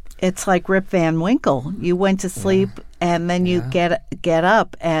it's like Rip Van Winkle. You went to sleep and then you get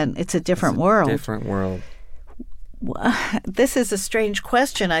up and it's a different world. Different world. This is a strange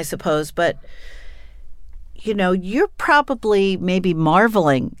question, I suppose, but you're probably maybe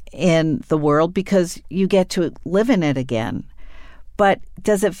marveling in the world because you get to live in it again. But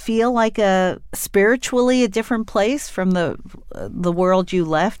does it feel like spiritually a different place from the world you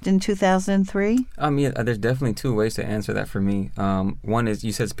left in 2003? There's definitely two ways to answer that for me. One is,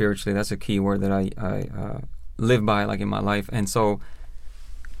 you said spiritually. That's a key word that I live by, like in my life. And so,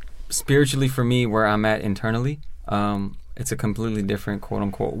 spiritually for me, where I'm at internally, it's a completely different quote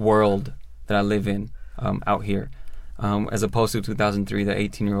unquote world that I live in out here, as opposed to 2003, the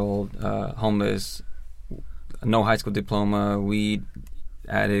 18-year-old homeless, no high school diploma, weed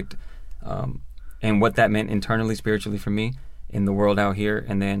addict, and what that meant internally, spiritually for me in the world out here.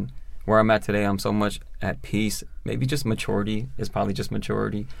 And then where I'm at today, I'm so much at peace. Maybe just maturity is probably just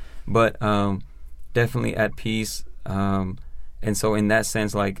maturity, but definitely at peace. And so in that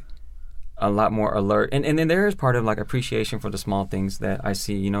sense, like a lot more alert. And then there is part of like appreciation for the small things that I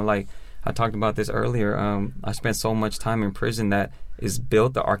see, like I talked about this earlier. I spent so much time in prison that is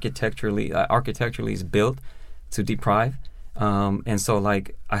built, architecturally is built to deprive. And so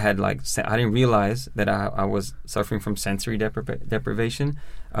like I didn't realize that I was suffering from sensory deprivation.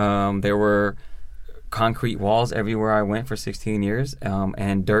 There were concrete walls everywhere I went for 16 years,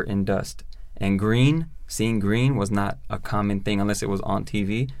 and dirt and dust. And seeing green was not a common thing unless it was on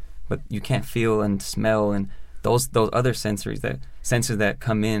TV. But you can't feel and smell and those other senses that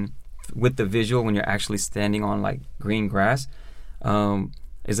come in with the visual when you're actually standing on like green grass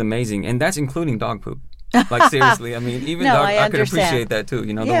is amazing. And that's including dog poop. Like seriously, I mean, even no, dog, I could appreciate that too.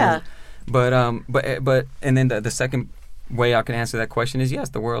 Yeah. But and then the second way I can answer that question is yes,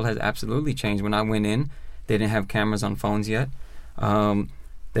 the world has absolutely changed. When I went in, they didn't have cameras on phones yet. Like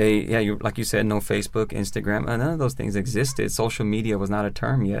you said, no Facebook, Instagram, none of those things existed. Social media was not a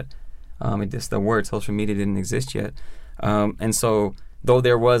term yet. The word social media didn't exist yet. And so, though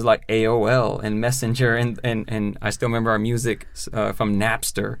there was like AOL and Messenger, and I still remember our music from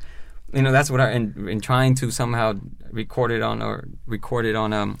Napster. That's what in trying to somehow record it on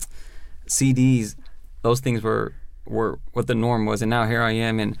CDs. Those things were what the norm was, and now here I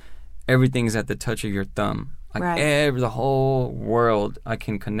am, and everything's at the touch of your thumb. Like right. The whole world I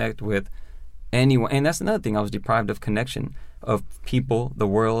can connect with anyone, and that's another thing. I was deprived of connection of people, the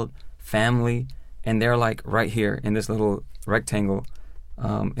world, family, and they're like right here in this little rectangle,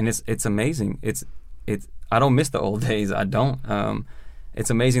 and it's amazing. It's I don't miss the old days. I don't. It's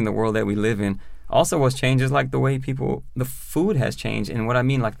amazing the world that we live in. Also, what's changed is like the way the food has changed, and what I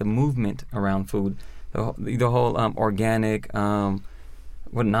mean like the movement around food, the whole organic,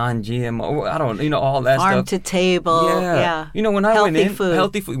 non-GMO, I don't, all that farm stuff. To table, yeah. When I healthy went in, food.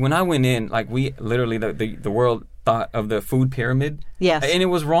 Healthy food. When I went in, like we literally the world thought of the food pyramid. Yes. And it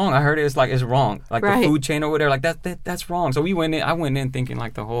was wrong. I heard it's wrong. Like right. the food chain or whatever, like that's wrong. So I went in thinking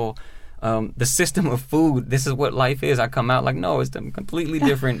like the whole the system of food, this is what life is. I come out like, no, it's completely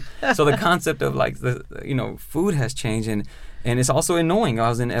different. So the concept of like food has changed, and it's also annoying. I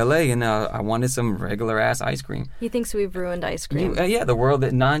was in LA and I wanted some regular ass ice cream. He thinks we've ruined ice cream. The world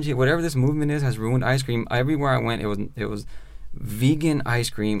that whatever this movement is has ruined ice cream. Everywhere I went, it was vegan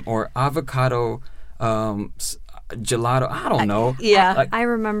ice cream or avocado gelato. I don't know. Yeah. I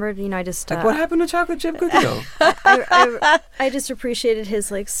remembered, I just... what happened to chocolate chip cookie dough? I just appreciated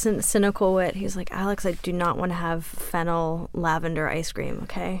his cynical wit. He was like, Alex, I do not want to have fennel lavender ice cream,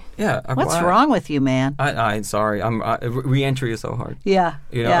 okay? Yeah. What's wrong with you, man? I'm sorry. Re-entry is so hard. Yeah.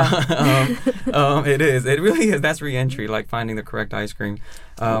 It is. It really is. That's re-entry, like finding the correct ice cream.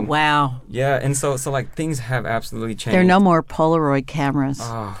 Wow. Yeah, and so like things have absolutely changed. There are no more Polaroid cameras.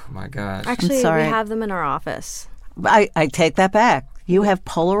 Oh my gosh. Actually, we have them in our office. I take that back. You have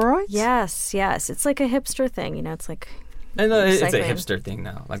Polaroids? Yes. It's like a hipster thing, it's like... I know it's a hipster thing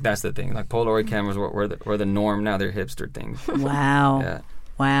now. Like that's the thing. Like Polaroid cameras were the norm. Now they're hipster things. Wow. Yeah.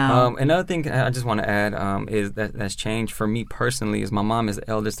 Wow. Another thing I just want to add is that's changed for me personally is my mom is the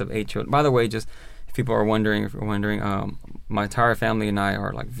eldest of 8 children. By the way, just if you're wondering, my entire family and I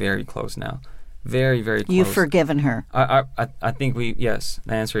are like very close now. very, very close. You've forgiven her. I think yes.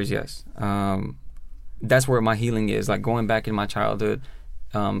 The answer is yes. That's where my healing is, like going back in my childhood,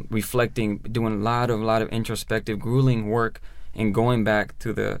 reflecting, doing a lot of introspective, grueling work, and going back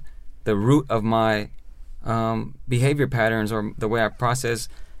to the root of my behavior patterns or the way I process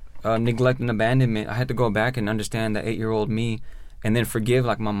neglect and abandonment. I had to go back and understand the 8-year-old me, and then forgive,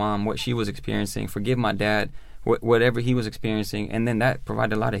 like my mom, what she was experiencing, forgive my dad, whatever he was experiencing, and then that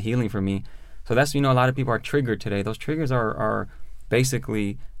provided a lot of healing for me. So that's, a lot of people are triggered today. Those triggers are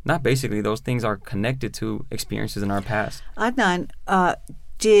basically, not basically, those things are connected to experiences in our past. Adnan,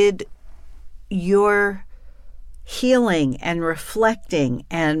 did your healing and reflecting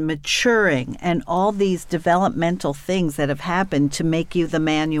and maturing and all these developmental things that have happened to make you the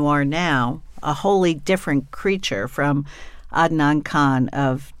man you are now, a wholly different creature from Adnan Khan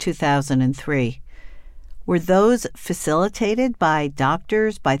of 2003, were those facilitated by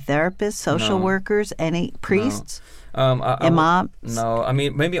doctors, by therapists, social workers, any priests? Imams? No,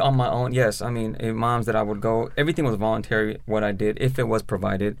 maybe on my own, yes. Imams that I would go, everything was voluntary, what I did, if it was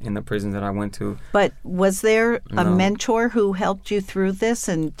provided in the prisons that I went to. But was there a mentor who helped you through this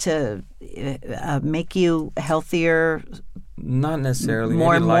and to make you healthier, not necessarily,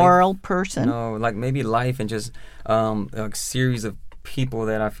 more moral person? No, like maybe life and just a series of people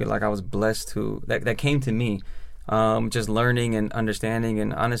that I feel like I was blessed to, that came to me, just learning and understanding.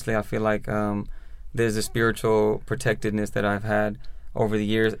 And honestly, I feel like there's a spiritual protectedness that I've had over the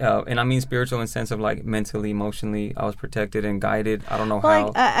years, and I mean spiritual in the sense of like mentally, emotionally, I was protected and guided. I don't know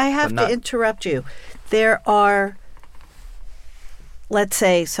how. I have to interrupt you. There are, let's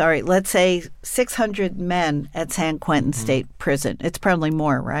say 600 men at San Quentin State Prison. It's probably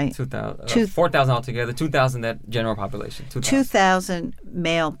more, right? 4,000 altogether. 2,000 that general population. 2,000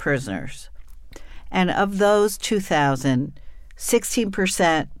 male prisoners, and of those 2,000,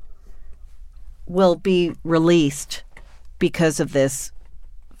 16% will be released because of this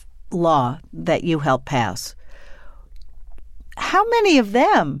law that you helped pass. How many of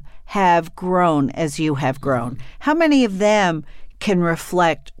them have grown as you have grown? How many of them can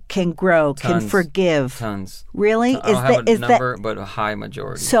reflect, can grow, can forgive? Tons. Really? I don't have a number, but a high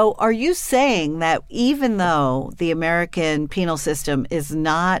majority. So are you saying that even though the American penal system is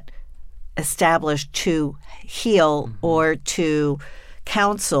not established to heal or to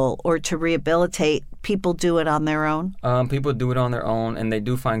counsel or to rehabilitate, people do it on their own? People do it on their own, and they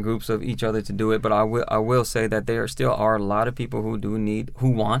do find groups of each other to do it. But I will say that there still are a lot of people who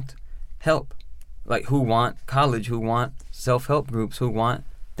want help, like who want college, who want self-help groups, who want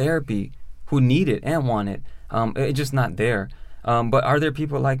therapy, who need it and want it. It's just not there. But are there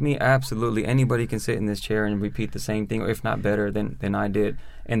people like me? Absolutely. Anybody can sit in this chair and repeat the same thing, or if not better than I did.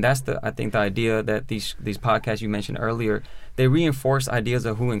 And that's I think the idea that these podcasts you mentioned earlier, they reinforce ideas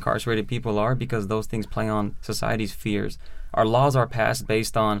of who incarcerated people are, because those things play on society's fears. Our laws are passed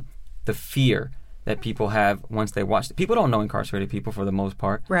based on the fear that people have once they watch. People don't know incarcerated people for the most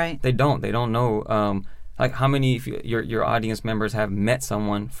part. Right. They don't know. Like how many of your audience members have met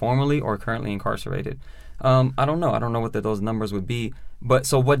someone formerly or currently incarcerated? I don't know. I don't know what those numbers would be. But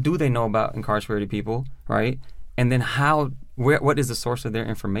so what do they know about incarcerated people, right? And then what is the source of their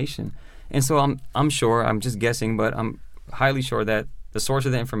information? And so I'm sure, I'm just guessing, but I'm highly sure that the source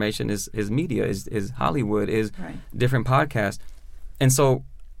of the information is media, is Hollywood, is different podcasts. And so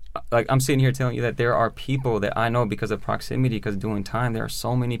like I'm sitting here telling you that there are people that I know because of proximity, because doing time, there are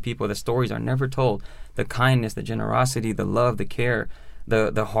so many people, the stories are never told. The kindness, the generosity, the love, the care,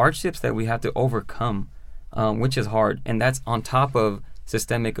 the hardships that we have to overcome, which is hard. And that's on top of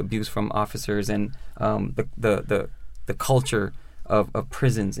systemic abuse from officers and the culture of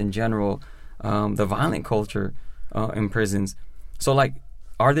prisons in general, the violent culture in prisons. So like,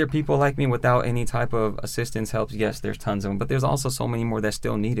 are there people like me without any type of assistance, help? Yes, there's tons of them, but there's also so many more that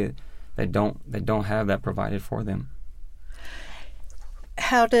still need it, that don't have that provided for them.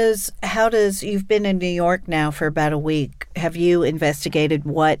 How does you've been in New York now for about a week? Have you investigated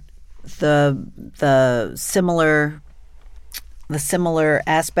what the similar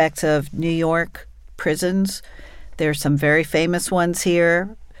aspects of New York prisons? There's some very famous ones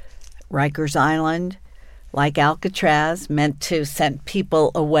here, Rikers Island, like Alcatraz, meant to send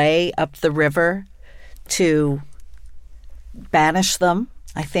people away up the river to banish them.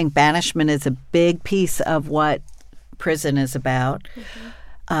 I think banishment is a big piece of what prison is about,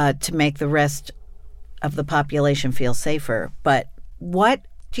 to make the rest of the population feel safer. But what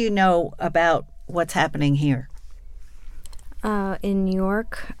do you know about what's happening here? In New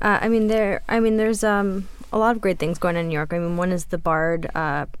York, there's a lot of great things going on in New York. I mean, one is the Bard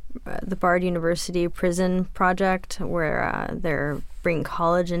University Prison Project, where they're bringing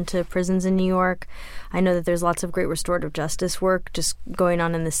college into prisons in New York. I know that there's lots of great restorative justice work just going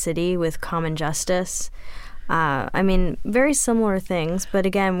on in the city with common justice. Very similar things, but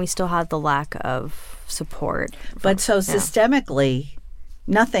again, we still have the lack of support. Systemically,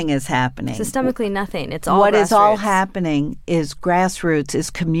 nothing is happening. Systemically, nothing. It's all what grassroots. is all happening is grassroots, is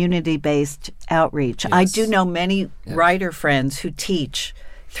community-based outreach. Yes. I do know many writer friends who teach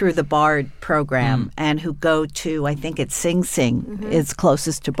through the BARD program and who go to, I think it's Sing Sing, is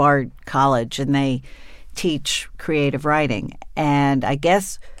closest to BARD College, and they teach creative writing. And I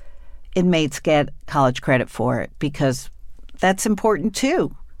guess inmates get college credit for it because that's important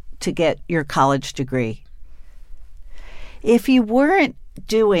too, to get your college degree. If you weren't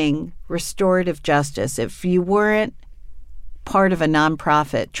doing restorative justice, if you weren't part of a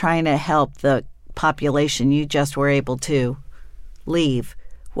nonprofit trying to help the population you just were able to leave,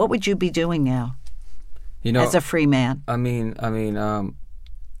 what would you be doing now? As a free man? Do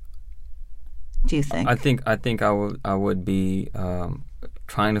you think? I think I would be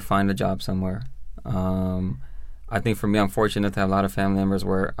trying to find a job somewhere. I think for me, I'm fortunate to have a lot of family members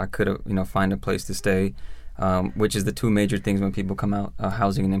where I could find a place to stay, which is the two major things when people come out.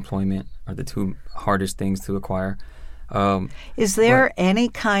 Housing and employment are the two hardest things to acquire. Is there any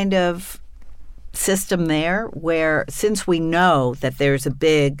kind of system there where, since we know that there's a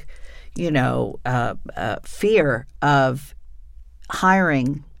big, fear of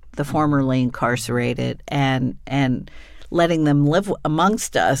hiring the formerly incarcerated and letting them live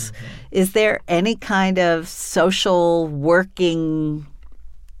amongst us, is there any kind of social working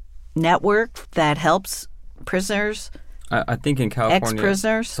network that helps prisoners? I think in California,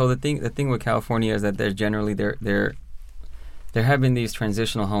 ex-prisoners. So the thing with California is that there's generally there have been these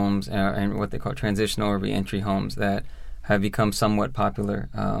transitional homes and what they call transitional or reentry homes that have become somewhat popular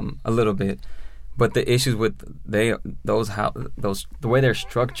a little bit. But the issues with the way they're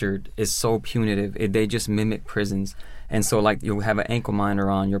structured is so punitive. They just mimic prisons. And so, like, you'll have an ankle monitor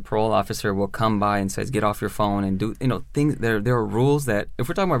on. Your parole officer will come by and says, "Get off your phone," and do things. There are rules that, if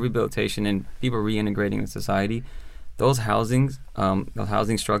we're talking about rehabilitation and people reintegrating in society, those housing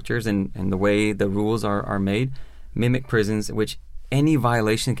structures and the way the rules are made mimic prisons, which any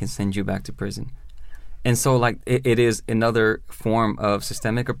violation can send you back to prison. And so, like, it is another form of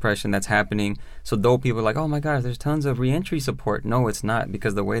systemic oppression that's happening. So though people are like, "Oh my gosh, there's tons of reentry support," no, it's not,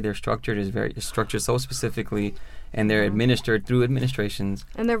 because the way they're structured is structured so specifically, and they're administered through administrations.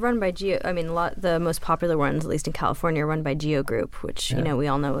 And they're run by the most popular ones, at least in California, are run by Geo Group, which we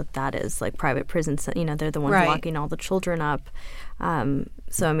all know what that is, like private prisons. They're the ones locking all the children up.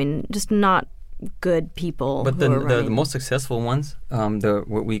 Just not good people. But the most successful ones,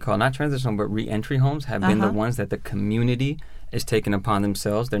 what we call not transitional but re-entry homes, have been the ones that the community is taking upon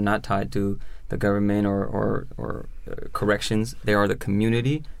themselves. They're not tied to the government or corrections. They are the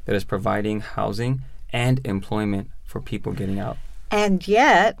community that is providing housing and employment for people getting out. And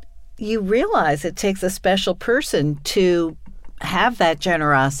yet, you realize it takes a special person to have that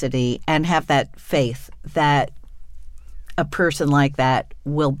generosity and have that faith that a person like that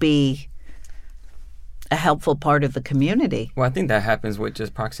will be a helpful part of the community. Well, I think that happens with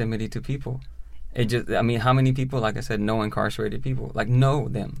just proximity to people. How many people, like I said, know incarcerated people? Like, know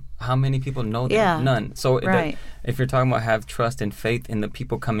them. How many people know them? Yeah. None. So if you're talking about have trust and faith in the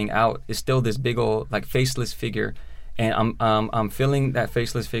people coming out, it's still this big old, like, faceless figure. And I'm feeling that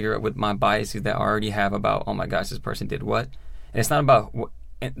faceless figure with my biases that I already have about, oh my gosh, this person did what? And it's not about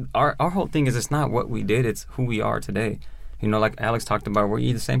our whole thing is, it's not what we did, it's who we are today. Like Alex talked about, were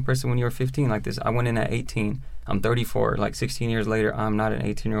you the same person when you were 15? Like this, I went in at 18. I'm 34. Like 16 years later, I'm not an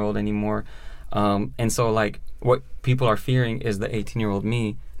 18-year-old anymore. And so, like, what people are fearing is the 18-year-old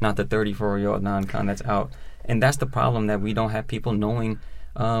me, not the 34-year-old non-con that's out. And that's the problem, that we don't have people knowing.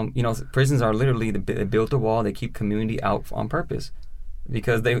 Prisons are literally, they built a wall. They keep community out on purpose,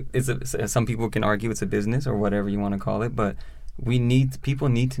 because some people can argue it's a business or whatever you want to call it, but people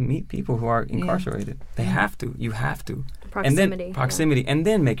need to meet people who are incarcerated. They have to. You have to. Proximity. And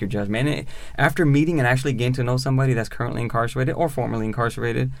then make your judgment. And after meeting and actually getting to know somebody that's currently incarcerated or formerly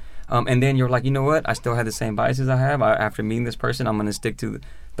incarcerated, and then you're like, you know what? I still have the same biases I have. After meeting this person, I'm going to stick to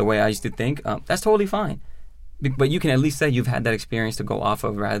the way I used to think. That's totally fine. But you can at least say you've had that experience to go off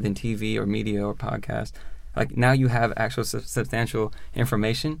of, rather than TV or media or podcast. Like, now you have actual substantial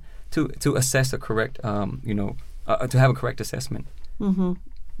information to assess a correct, to have a correct assessment. Mm-hmm.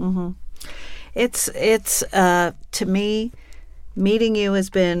 Mm-hmm. It's to me, meeting you has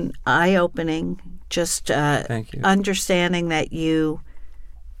been eye-opening. Just Thank you. Understanding that you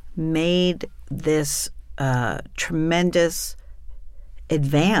made this tremendous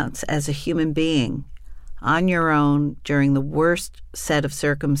advance as a human being on your own during the worst set of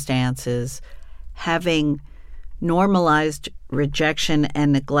circumstances, having normalized rejection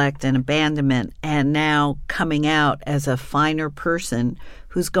and neglect and abandonment, and now coming out as a finer person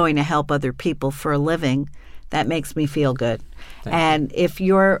who's going to help other people for a living, that makes me feel good. And if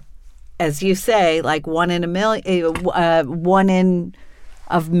you're, as you say, like one in a million, one in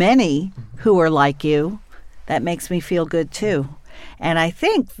of many who are like you, that makes me feel good too. And I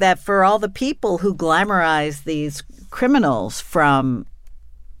think that for all the people who glamorize these criminals from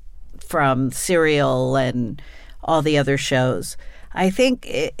Serial and all the other shows, I think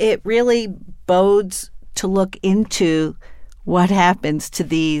it really bodes to look into what happens to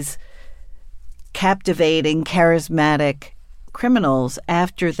these captivating, charismatic criminals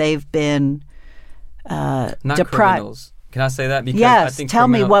after they've been Not deprived. criminals. Can I say that? Because Yes. I think Tell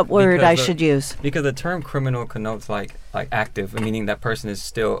me what word I should use. Because the term criminal connotes like active, meaning that person is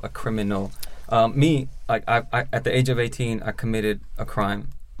still a criminal. Me, like I at the age of 18, I committed a crime,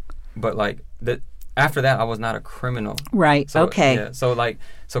 but after that, I was not a criminal. Right. So, okay. Yeah,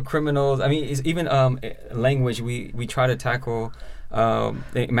 so criminals. I mean, it's even language. We try to tackle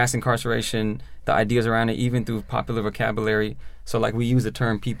mass incarceration, the ideas around it, even through popular vocabulary. So like we use the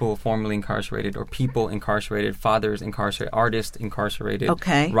term people formerly incarcerated or people incarcerated, fathers incarcerated, artists incarcerated,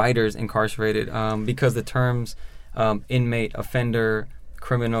 writers incarcerated, because the terms inmate, offender,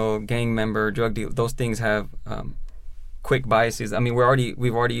 criminal, gang member, drug dealer, those things have quick biases. I mean,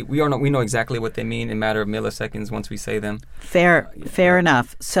 we know exactly what they mean in a matter of milliseconds once we say them. Fair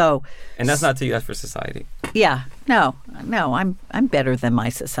enough. So, and that's not to you, that's for society. Yeah. No, I'm better than my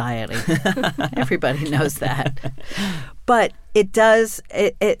society. Everybody knows that. But it does,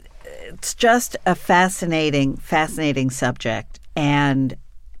 it's just a fascinating subject. And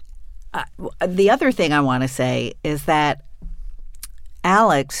the other thing I want to say is that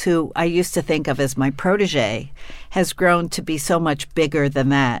Alex, who I used to think of as my protege, has grown to be so much bigger than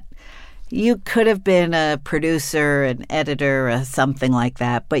that. You could have been a producer, an editor, or something like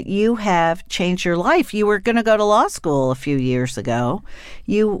that, but you have changed your life. You were going to go to law school a few years ago.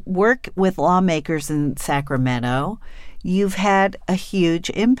 You work with lawmakers in Sacramento. You've had a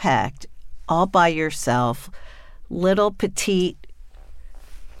huge impact all by yourself. Little petite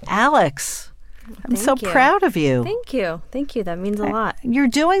Alex. I'm so proud of you. Thank you. That means a lot. You're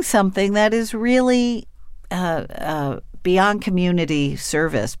doing something that is really beyond community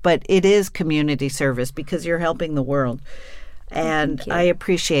service, but it is community service because you're helping the world. And I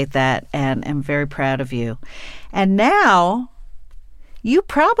appreciate that and am very proud of you. And now you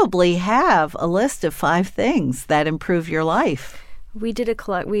probably have a list of 5 things that improve your life. We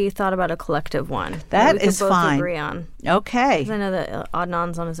thought about a collective one. That we is could both fine. Agree on. Okay. Because I know that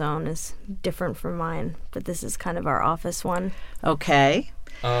Adnan's on his own is different from mine, but this is kind of our office one. Okay.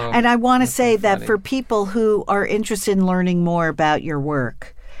 And I want to say that for people who are interested in learning more about your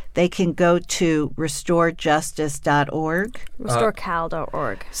work, they can go to restorejustice.org.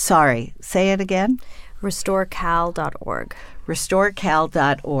 Restorecal.org. Sorry, say it again. Restorecal.org.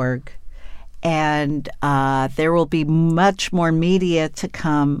 Restorecal.org. And there will be much more media to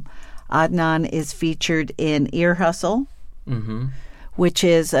come. Adnan is featured in Ear Hustle, which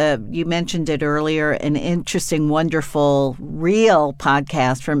is, you mentioned it earlier, an interesting, wonderful, real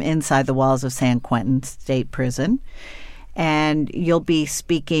podcast from inside the walls of San Quentin State Prison. And you'll be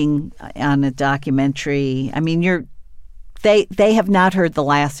speaking on a documentary. I mean, they have not heard the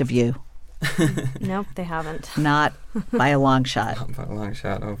last of you. Nope, they haven't. Not by a long shot. Not by a long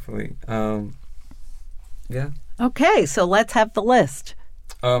shot, hopefully. Yeah. Okay, so let's have the list.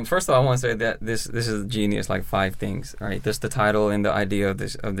 First of all, I want to say that this is genius, like 5 things, right? Just the title and the idea of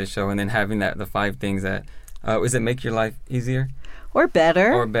this show, and then having the 5 things that does it make your life easier? Or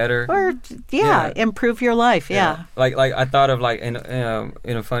better. Or improve your life, yeah. Like I thought of like in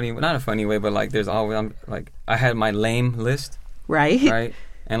a funny, not a funny way, but like there's always, I had my lame list. Right.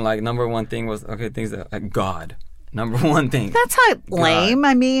 And like number 1 thing was, things that, like God. Number 1 thing. That's not lame,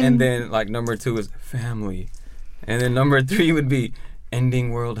 I mean. And then like number 2 is family. And then number 3 would be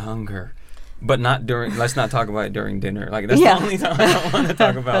ending world hunger. But not during, let's not talk about it during dinner. Like that's the only time I don't want to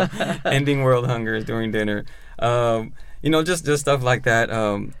talk about ending world hunger is during dinner. Just stuff like that.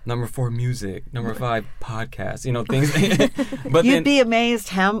 Number 4, music. Number 5, podcasts. Things. But you'd be amazed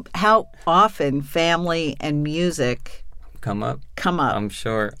how often family and music come up. I'm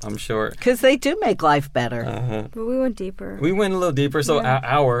sure. Because they do make life better. But we went deeper. We went a little deeper. So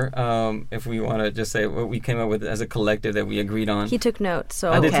if we want to just say what we came up with as a collective that we agreed on. He took notes,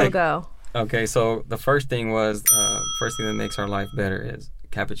 so we'll go. Okay, so the first thing was, first thing that makes our life better is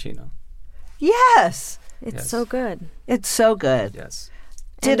cappuccino. Yes. It's so good. It's so good. Yes.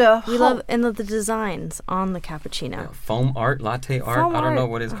 We love the designs on the cappuccino. Yeah, foam art, latte art. I don't know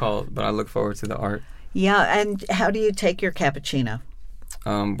what it's called, but I look forward to the art. Yeah, and how do you take your cappuccino?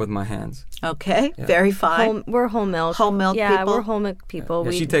 With my hands. Okay, very fine. We're whole milk. Whole milk people? Yeah, we're whole milk people.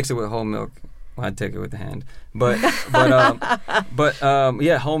 Yeah, she takes it with whole milk. Well, I take it with the hand. But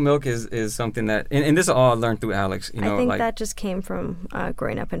whole milk is something that, and this is all I learned through Alex. You know, I think that just came from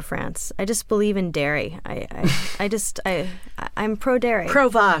growing up in France. I just believe in dairy. I'm pro dairy. Pro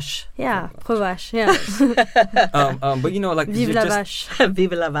vache. Yeah, pro vache. Yeah. But you know, like vive la vache.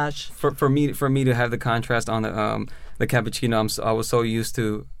 Vive la vache. For me to have the contrast on the cappuccino, I was so used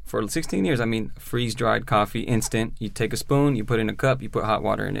to for 16 years. I mean, freeze dried coffee, instant. You take a spoon, you put it in a cup, you put hot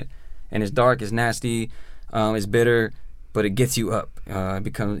water in it. And it's dark, it's nasty, it's bitter, but it gets you up.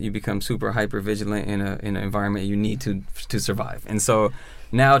 You become super hyper vigilant in an environment you need to survive. And so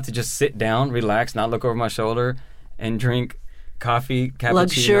now to just sit down, relax, not look over my shoulder, and drink coffee, cappuccino,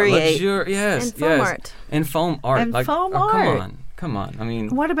 luxuriate, yes, and foam art, and foam art, and foam art. Come on. I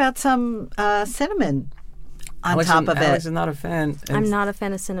mean, what about some cinnamon on Alex top of it? Alex is not a fan. I'm not a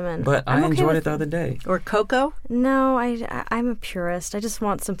fan of cinnamon. But I enjoyed it the other day. Or cocoa? No, I'm a purist. I just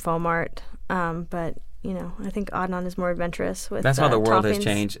want some foam art. But, you know, I think Adnan is more adventurous with That's how the world toppings. has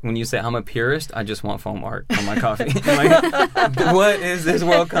changed. When you say I'm a purist, I just want foam art on my coffee. Like, what is this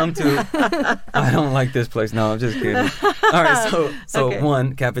world come to? I don't like this place. No, I'm just kidding. All right, so Okay.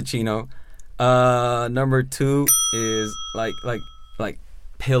 1, cappuccino. Number 2 is like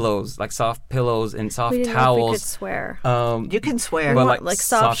pillows, like soft pillows and soft We didn't towels. know if we could swear. You can swear. But like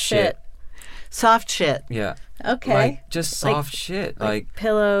soft shit. Soft shit. Yeah. Okay. Like just soft shit. Like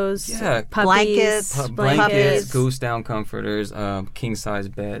pillows, yeah, puppies, blankets, goose down comforters, king size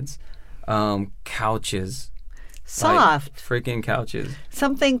beds, couches. Soft. Like, freaking couches.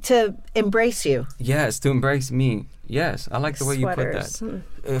 Something to embrace you. Yes, to embrace me. Yes, I like the way Sweaters. you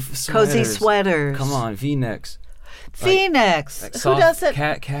put that. Cozy sweaters. Come on, V-necks. V-necks. Like Who soft does it?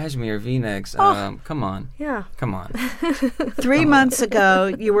 Cashmere V-necks. Come on. Yeah. Come on. 3 months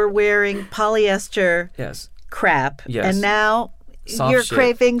ago, you were wearing polyester Yes. crap. Yes. And now Soft you're shit.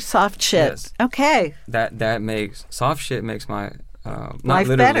 craving soft shit. Yes. Okay. That makes soft shit makes my not life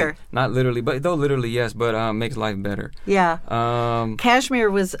literally, better. Not literally, but though literally yes, but makes life better. Yeah. Cashmere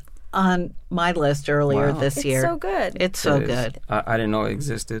was on my list earlier Wow. this year. It's so good. It's so It is. good. I didn't know it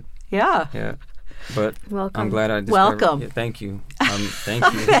existed. Yeah. Yeah. But Welcome. I'm glad I discovered. Welcome. Yeah, thank you. Thank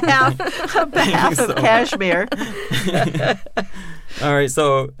you. On behalf you of so Cashmere. All right,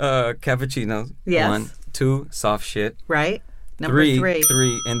 so cappuccinos. Yes. 1, 2, soft shit. Right? Number 3.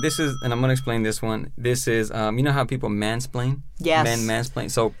 3, and this is, and I'm gonna explain this one. This is, you know how people mansplain? Yes. Men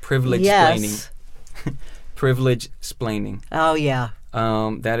mansplain. So privilegesplaining. Yes. Privilegesplaining. Oh, yeah.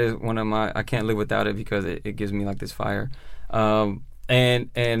 That is one of my. I can't live without it because it gives me like this fire.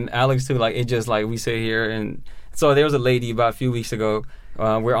 And Alex too. Like it just like we sit here and so there was a lady about a few weeks ago.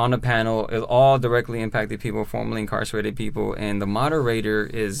 We're on a panel. It all directly impacted people, formerly incarcerated people, and the moderator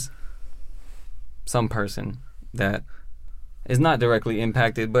is some person that is not directly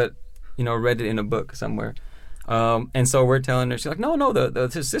impacted, but you know, read it in a book somewhere. And so we're telling her, she's like, no, the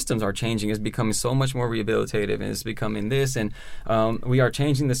systems are changing. It's becoming so much more rehabilitative, and it's becoming this, and we are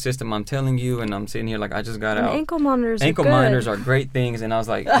changing the system. I'm telling you, and I'm sitting here like I just got out. Ankle monitors. Ankle are good. monitors are great things, and I was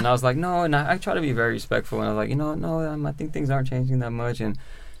like, no, and I try to be very respectful, and I was like, no, I think things aren't changing that much, and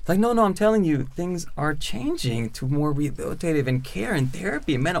it's like, no, I'm telling you, things are changing to more rehabilitative and care and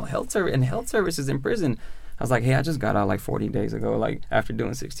therapy and mental health and health services in prison. I was like, hey, I just got out like 40 days ago, like after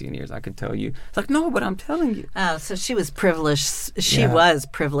doing 16 years, I could tell you. It's like, no, but I'm telling you. Oh, so she was privileged. She Yeah. was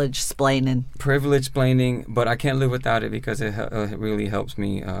privilegesplaining. Privilegesplaining, but I can't live without it because it really helps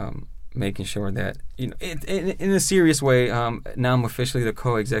me making sure that, you know, in a serious way, now I'm officially the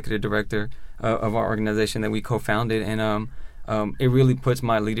co-executive director of our organization that we co-founded, and it really puts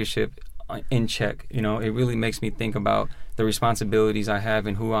my leadership in check. You know, it really makes me think about the responsibilities I have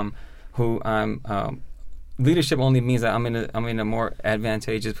and who I'm. Leadership only means that I'm in a more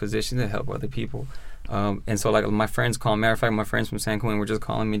advantageous position to help other people, and so like my friends matter of fact, my friends from San Quentin were just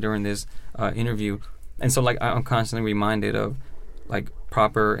calling me during this interview, and so like I'm constantly reminded of like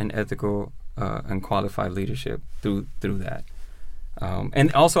proper and ethical and qualified leadership through that,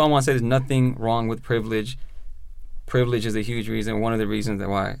 and also I want to say there's nothing wrong with privilege. Privilege is a huge reason, one of the reasons that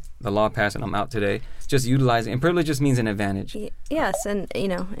why the law passed and I'm out today. Just utilizing, and privilege just means an advantage. Yes, and you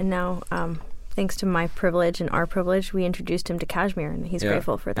know, and now. Thanks to my privilege and our privilege, we introduced him to Cashmere, and he's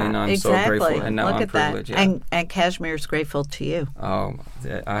grateful for that. And I'm Exactly. so grateful, and now Look I'm at privileged. that. Yeah. And Cashmere's grateful to you. Oh,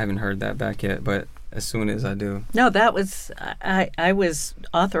 I haven't heard that back yet, but as soon as I do. No, that was I was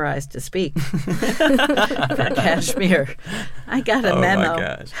authorized to speak about cashmere. I got a memo. Oh my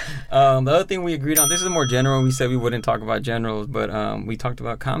gosh. The other thing we agreed on, this is more general. We said we wouldn't talk about generals, but we talked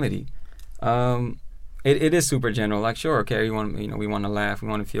about comedy. It is super general. Like, sure, okay, we want to laugh, we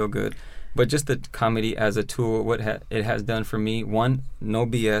want to feel good, but just the comedy as a tool, what it has done for me. One, no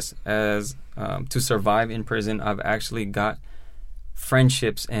BS. As to survive in prison, I've actually got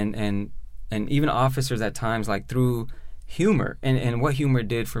friendships and even officers at times, like through humor. And what humor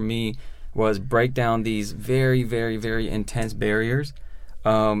did for me was break down these very, very, very intense barriers,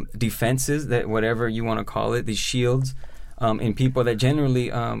 defenses, that whatever you want to call it, these shields, in people that generally,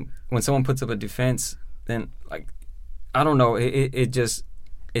 when someone puts up a defense, then like, I don't know, it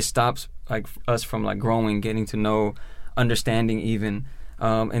stops like us from like growing, getting to know, understanding even.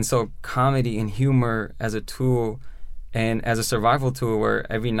 And so comedy and humor as a tool and as a survival tool,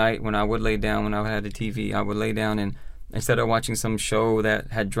 where every night when I would lay down, when I had the TV, I would lay down, and instead of watching some show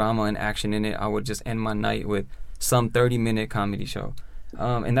that had drama and action in it, I would just end my night with some 30-minute comedy show.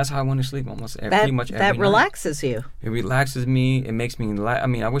 And that's how I want to sleep almost pretty much every night. That relaxes you. It relaxes me. It makes me laugh. I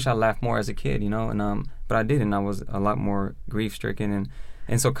mean, I wish I laughed more as a kid, and but I didn't. I was a lot more grief-stricken,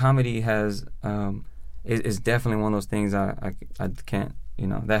 and so comedy is definitely one of those things I can't,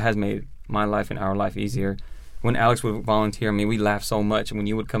 that has made my life and our life easier. When Alex would volunteer, I mean, we laughed so much when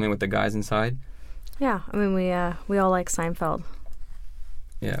you would come in with the guys inside. Yeah, I mean, we all like Seinfeld.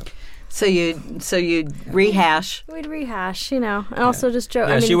 Yeah. So you'd rehash. We'd rehash, and also just joke.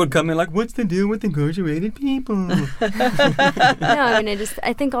 Yeah, she would come in like, "What's the deal with incarcerated people?" No, I mean,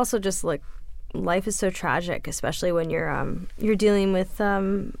 I think also just like life is so tragic, especially when you're dealing with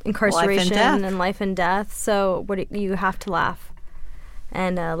incarceration and life and death. So you have to laugh,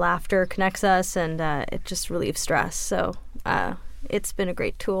 and laughter connects us, and it just relieves stress. So it's been a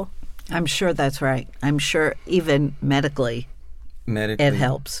great tool. I'm sure that's right. I'm sure even medically it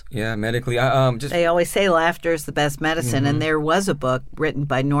helps. Yeah, medically. They always say laughter is the best medicine, and there was a book written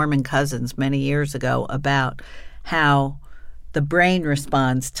by Norman Cousins many years ago about how the brain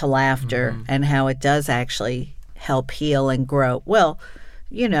responds to laughter and how it does actually help heal and grow. Well,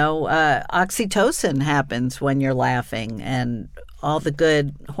 oxytocin happens when you're laughing, and all the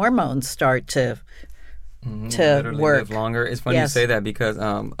good hormones start to work. Live longer. It's funny you say that because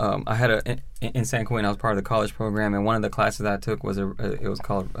I had in San Quentin, I was part of the college program, and one of the classes I took was it was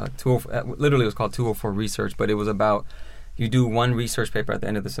called literally it was called 204 research, but it was about, you do one research paper at the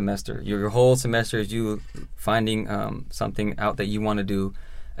end of the semester. Your whole semester is you finding something out that you want to do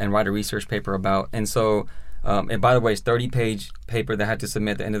and write a research paper about. And so, and by the way, it's 30-page paper that I had to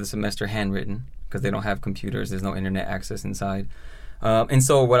submit at the end of the semester, handwritten, because they don't have computers. There's no internet access inside. And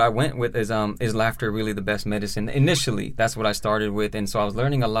so what I went with is laughter really the best medicine? Initially, that's what I started with. And so I was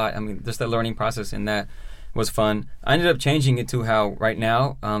learning a lot. I mean, just the learning process in that was fun. I ended up changing it to how right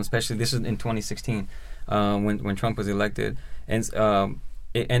now, especially this is in 2016, when Trump was elected. And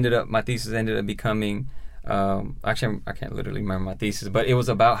my thesis ended up becoming, actually, I can't literally remember my thesis, but it was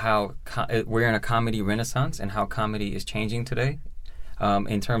about how we're in a comedy renaissance and how comedy is changing today,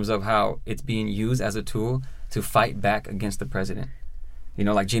 in terms of how it's being used as a tool to fight back against the president.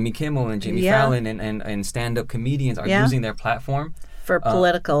 Like Jimmy Kimmel and Jimmy Fallon and stand-up comedians are using their platform for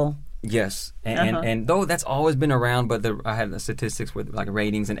political. Yes, and though that's always been around, but I had the statistics with like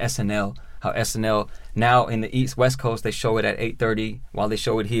ratings and SNL. How SNL now in the West Coast, they show it at 8:30 while they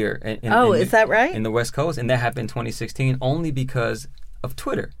show it here. Is that right? In the West Coast, and that happened in 2016 only because of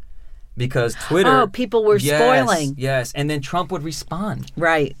Twitter. Because Twitter... people were spoiling. Yes, and then Trump would respond.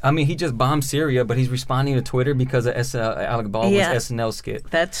 Right. I mean, he just bombed Syria, but he's responding to Twitter because of Alec Baldwin's SNL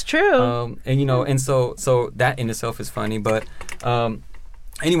skit. That's true. And so that in itself is funny, but...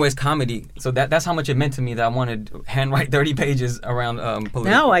 anyways, comedy. So that's how much it meant to me that I wanted to handwrite 30 pages around political.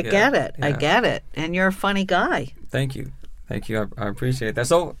 No, I get it. Yeah. I get it. And you're a funny guy. Thank you. I appreciate that.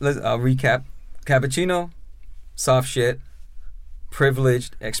 So let's recap. Cappuccino, soft shit,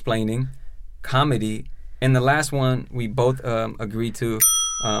 privileged, explaining, comedy, and the last one we both agreed to,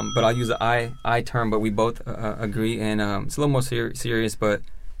 but I'll use the I term, but we both agree, and it's a little more serious, but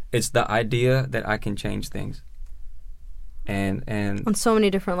it's the idea that I can change things. And on so many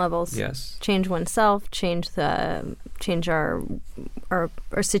different levels. Yes. Change oneself, change our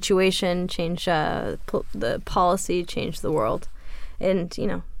situation, change the policy, change the world, and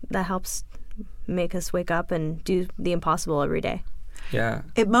that helps make us wake up and do the impossible every day. Yeah.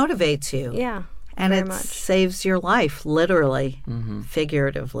 It motivates you. Yeah. And it saves your life, literally,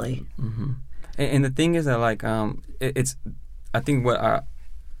 figuratively. Mm-hmm. And the thing is that, like, it's. I think what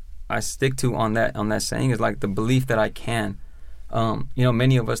I stick to on that saying is like the belief that I can.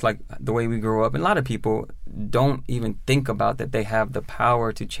 Many of us, like the way we grow up, and a lot of people don't even think about that they have the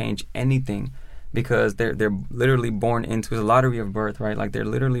power to change anything, because they're literally born into the lottery of birth, right? Like they're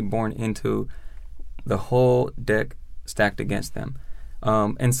literally born into the whole deck stacked against them.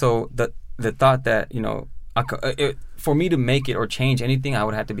 And so the thought that, for me to make it or change anything, I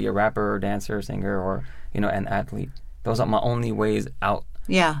would have to be a rapper or dancer or singer or, an athlete. Those are my only ways out.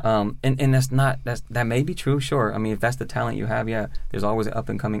 Yeah. And that may be true, sure. I mean, if that's the talent you have, yeah, there's always an up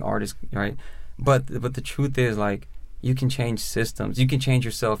and coming artist, right? But the truth is, like, you can change systems. You can change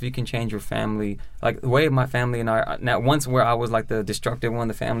yourself. You can change your family. Like the way my family and I, now once where I was like the destructive one,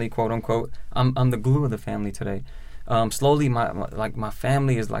 the family, quote unquote, I'm the glue of the family today. Slowly my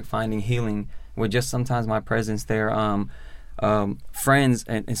family is like finding healing with just sometimes my presence there. Friends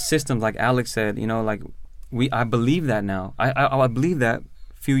and systems, like Alex said, I believe that now. I believe that a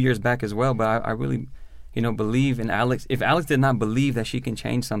few years back as well, but I really, believe in Alex. If Alex did not believe that she can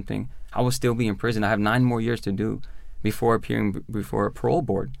change something, I would still be in prison. I have 9 more years to do before appearing before a parole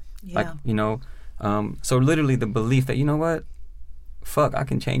board. Yeah. So literally the belief that, fuck, I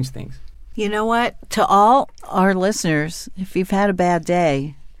can change things. You know what? To all our listeners, if you've had a bad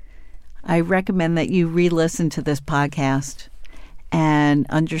day, I recommend that you re-listen to this podcast and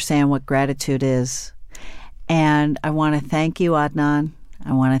understand what gratitude is. And I want to thank you, Adnan.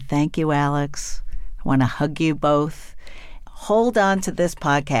 I want to thank you, Alex. I want to hug you both. Hold on to this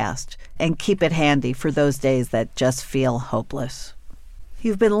podcast and keep it handy for those days that just feel hopeless.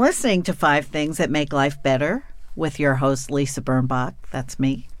 You've been listening to 5 Things That Make Life Better with your host, Lisa BIRNBACH. That's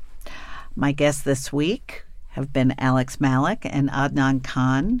me. My guests this week have been Alex Mallick and Adnan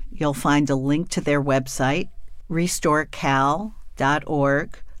Khan. You'll find a link to their website,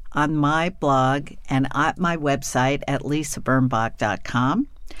 restorecal.org, on my blog and at my website at lisabirnbach.com.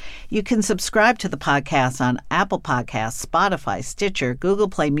 You can subscribe to the podcast on Apple Podcasts, Spotify, Stitcher, Google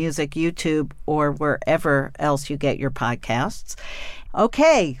Play Music, YouTube, or wherever else you get your podcasts.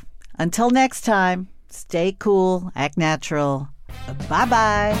 Okay, until next time, stay cool, act natural.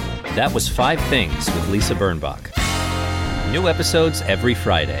 Bye-bye. That was 5 Things with Lisa BIRNBACH. New episodes every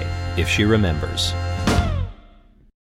Friday, if she remembers.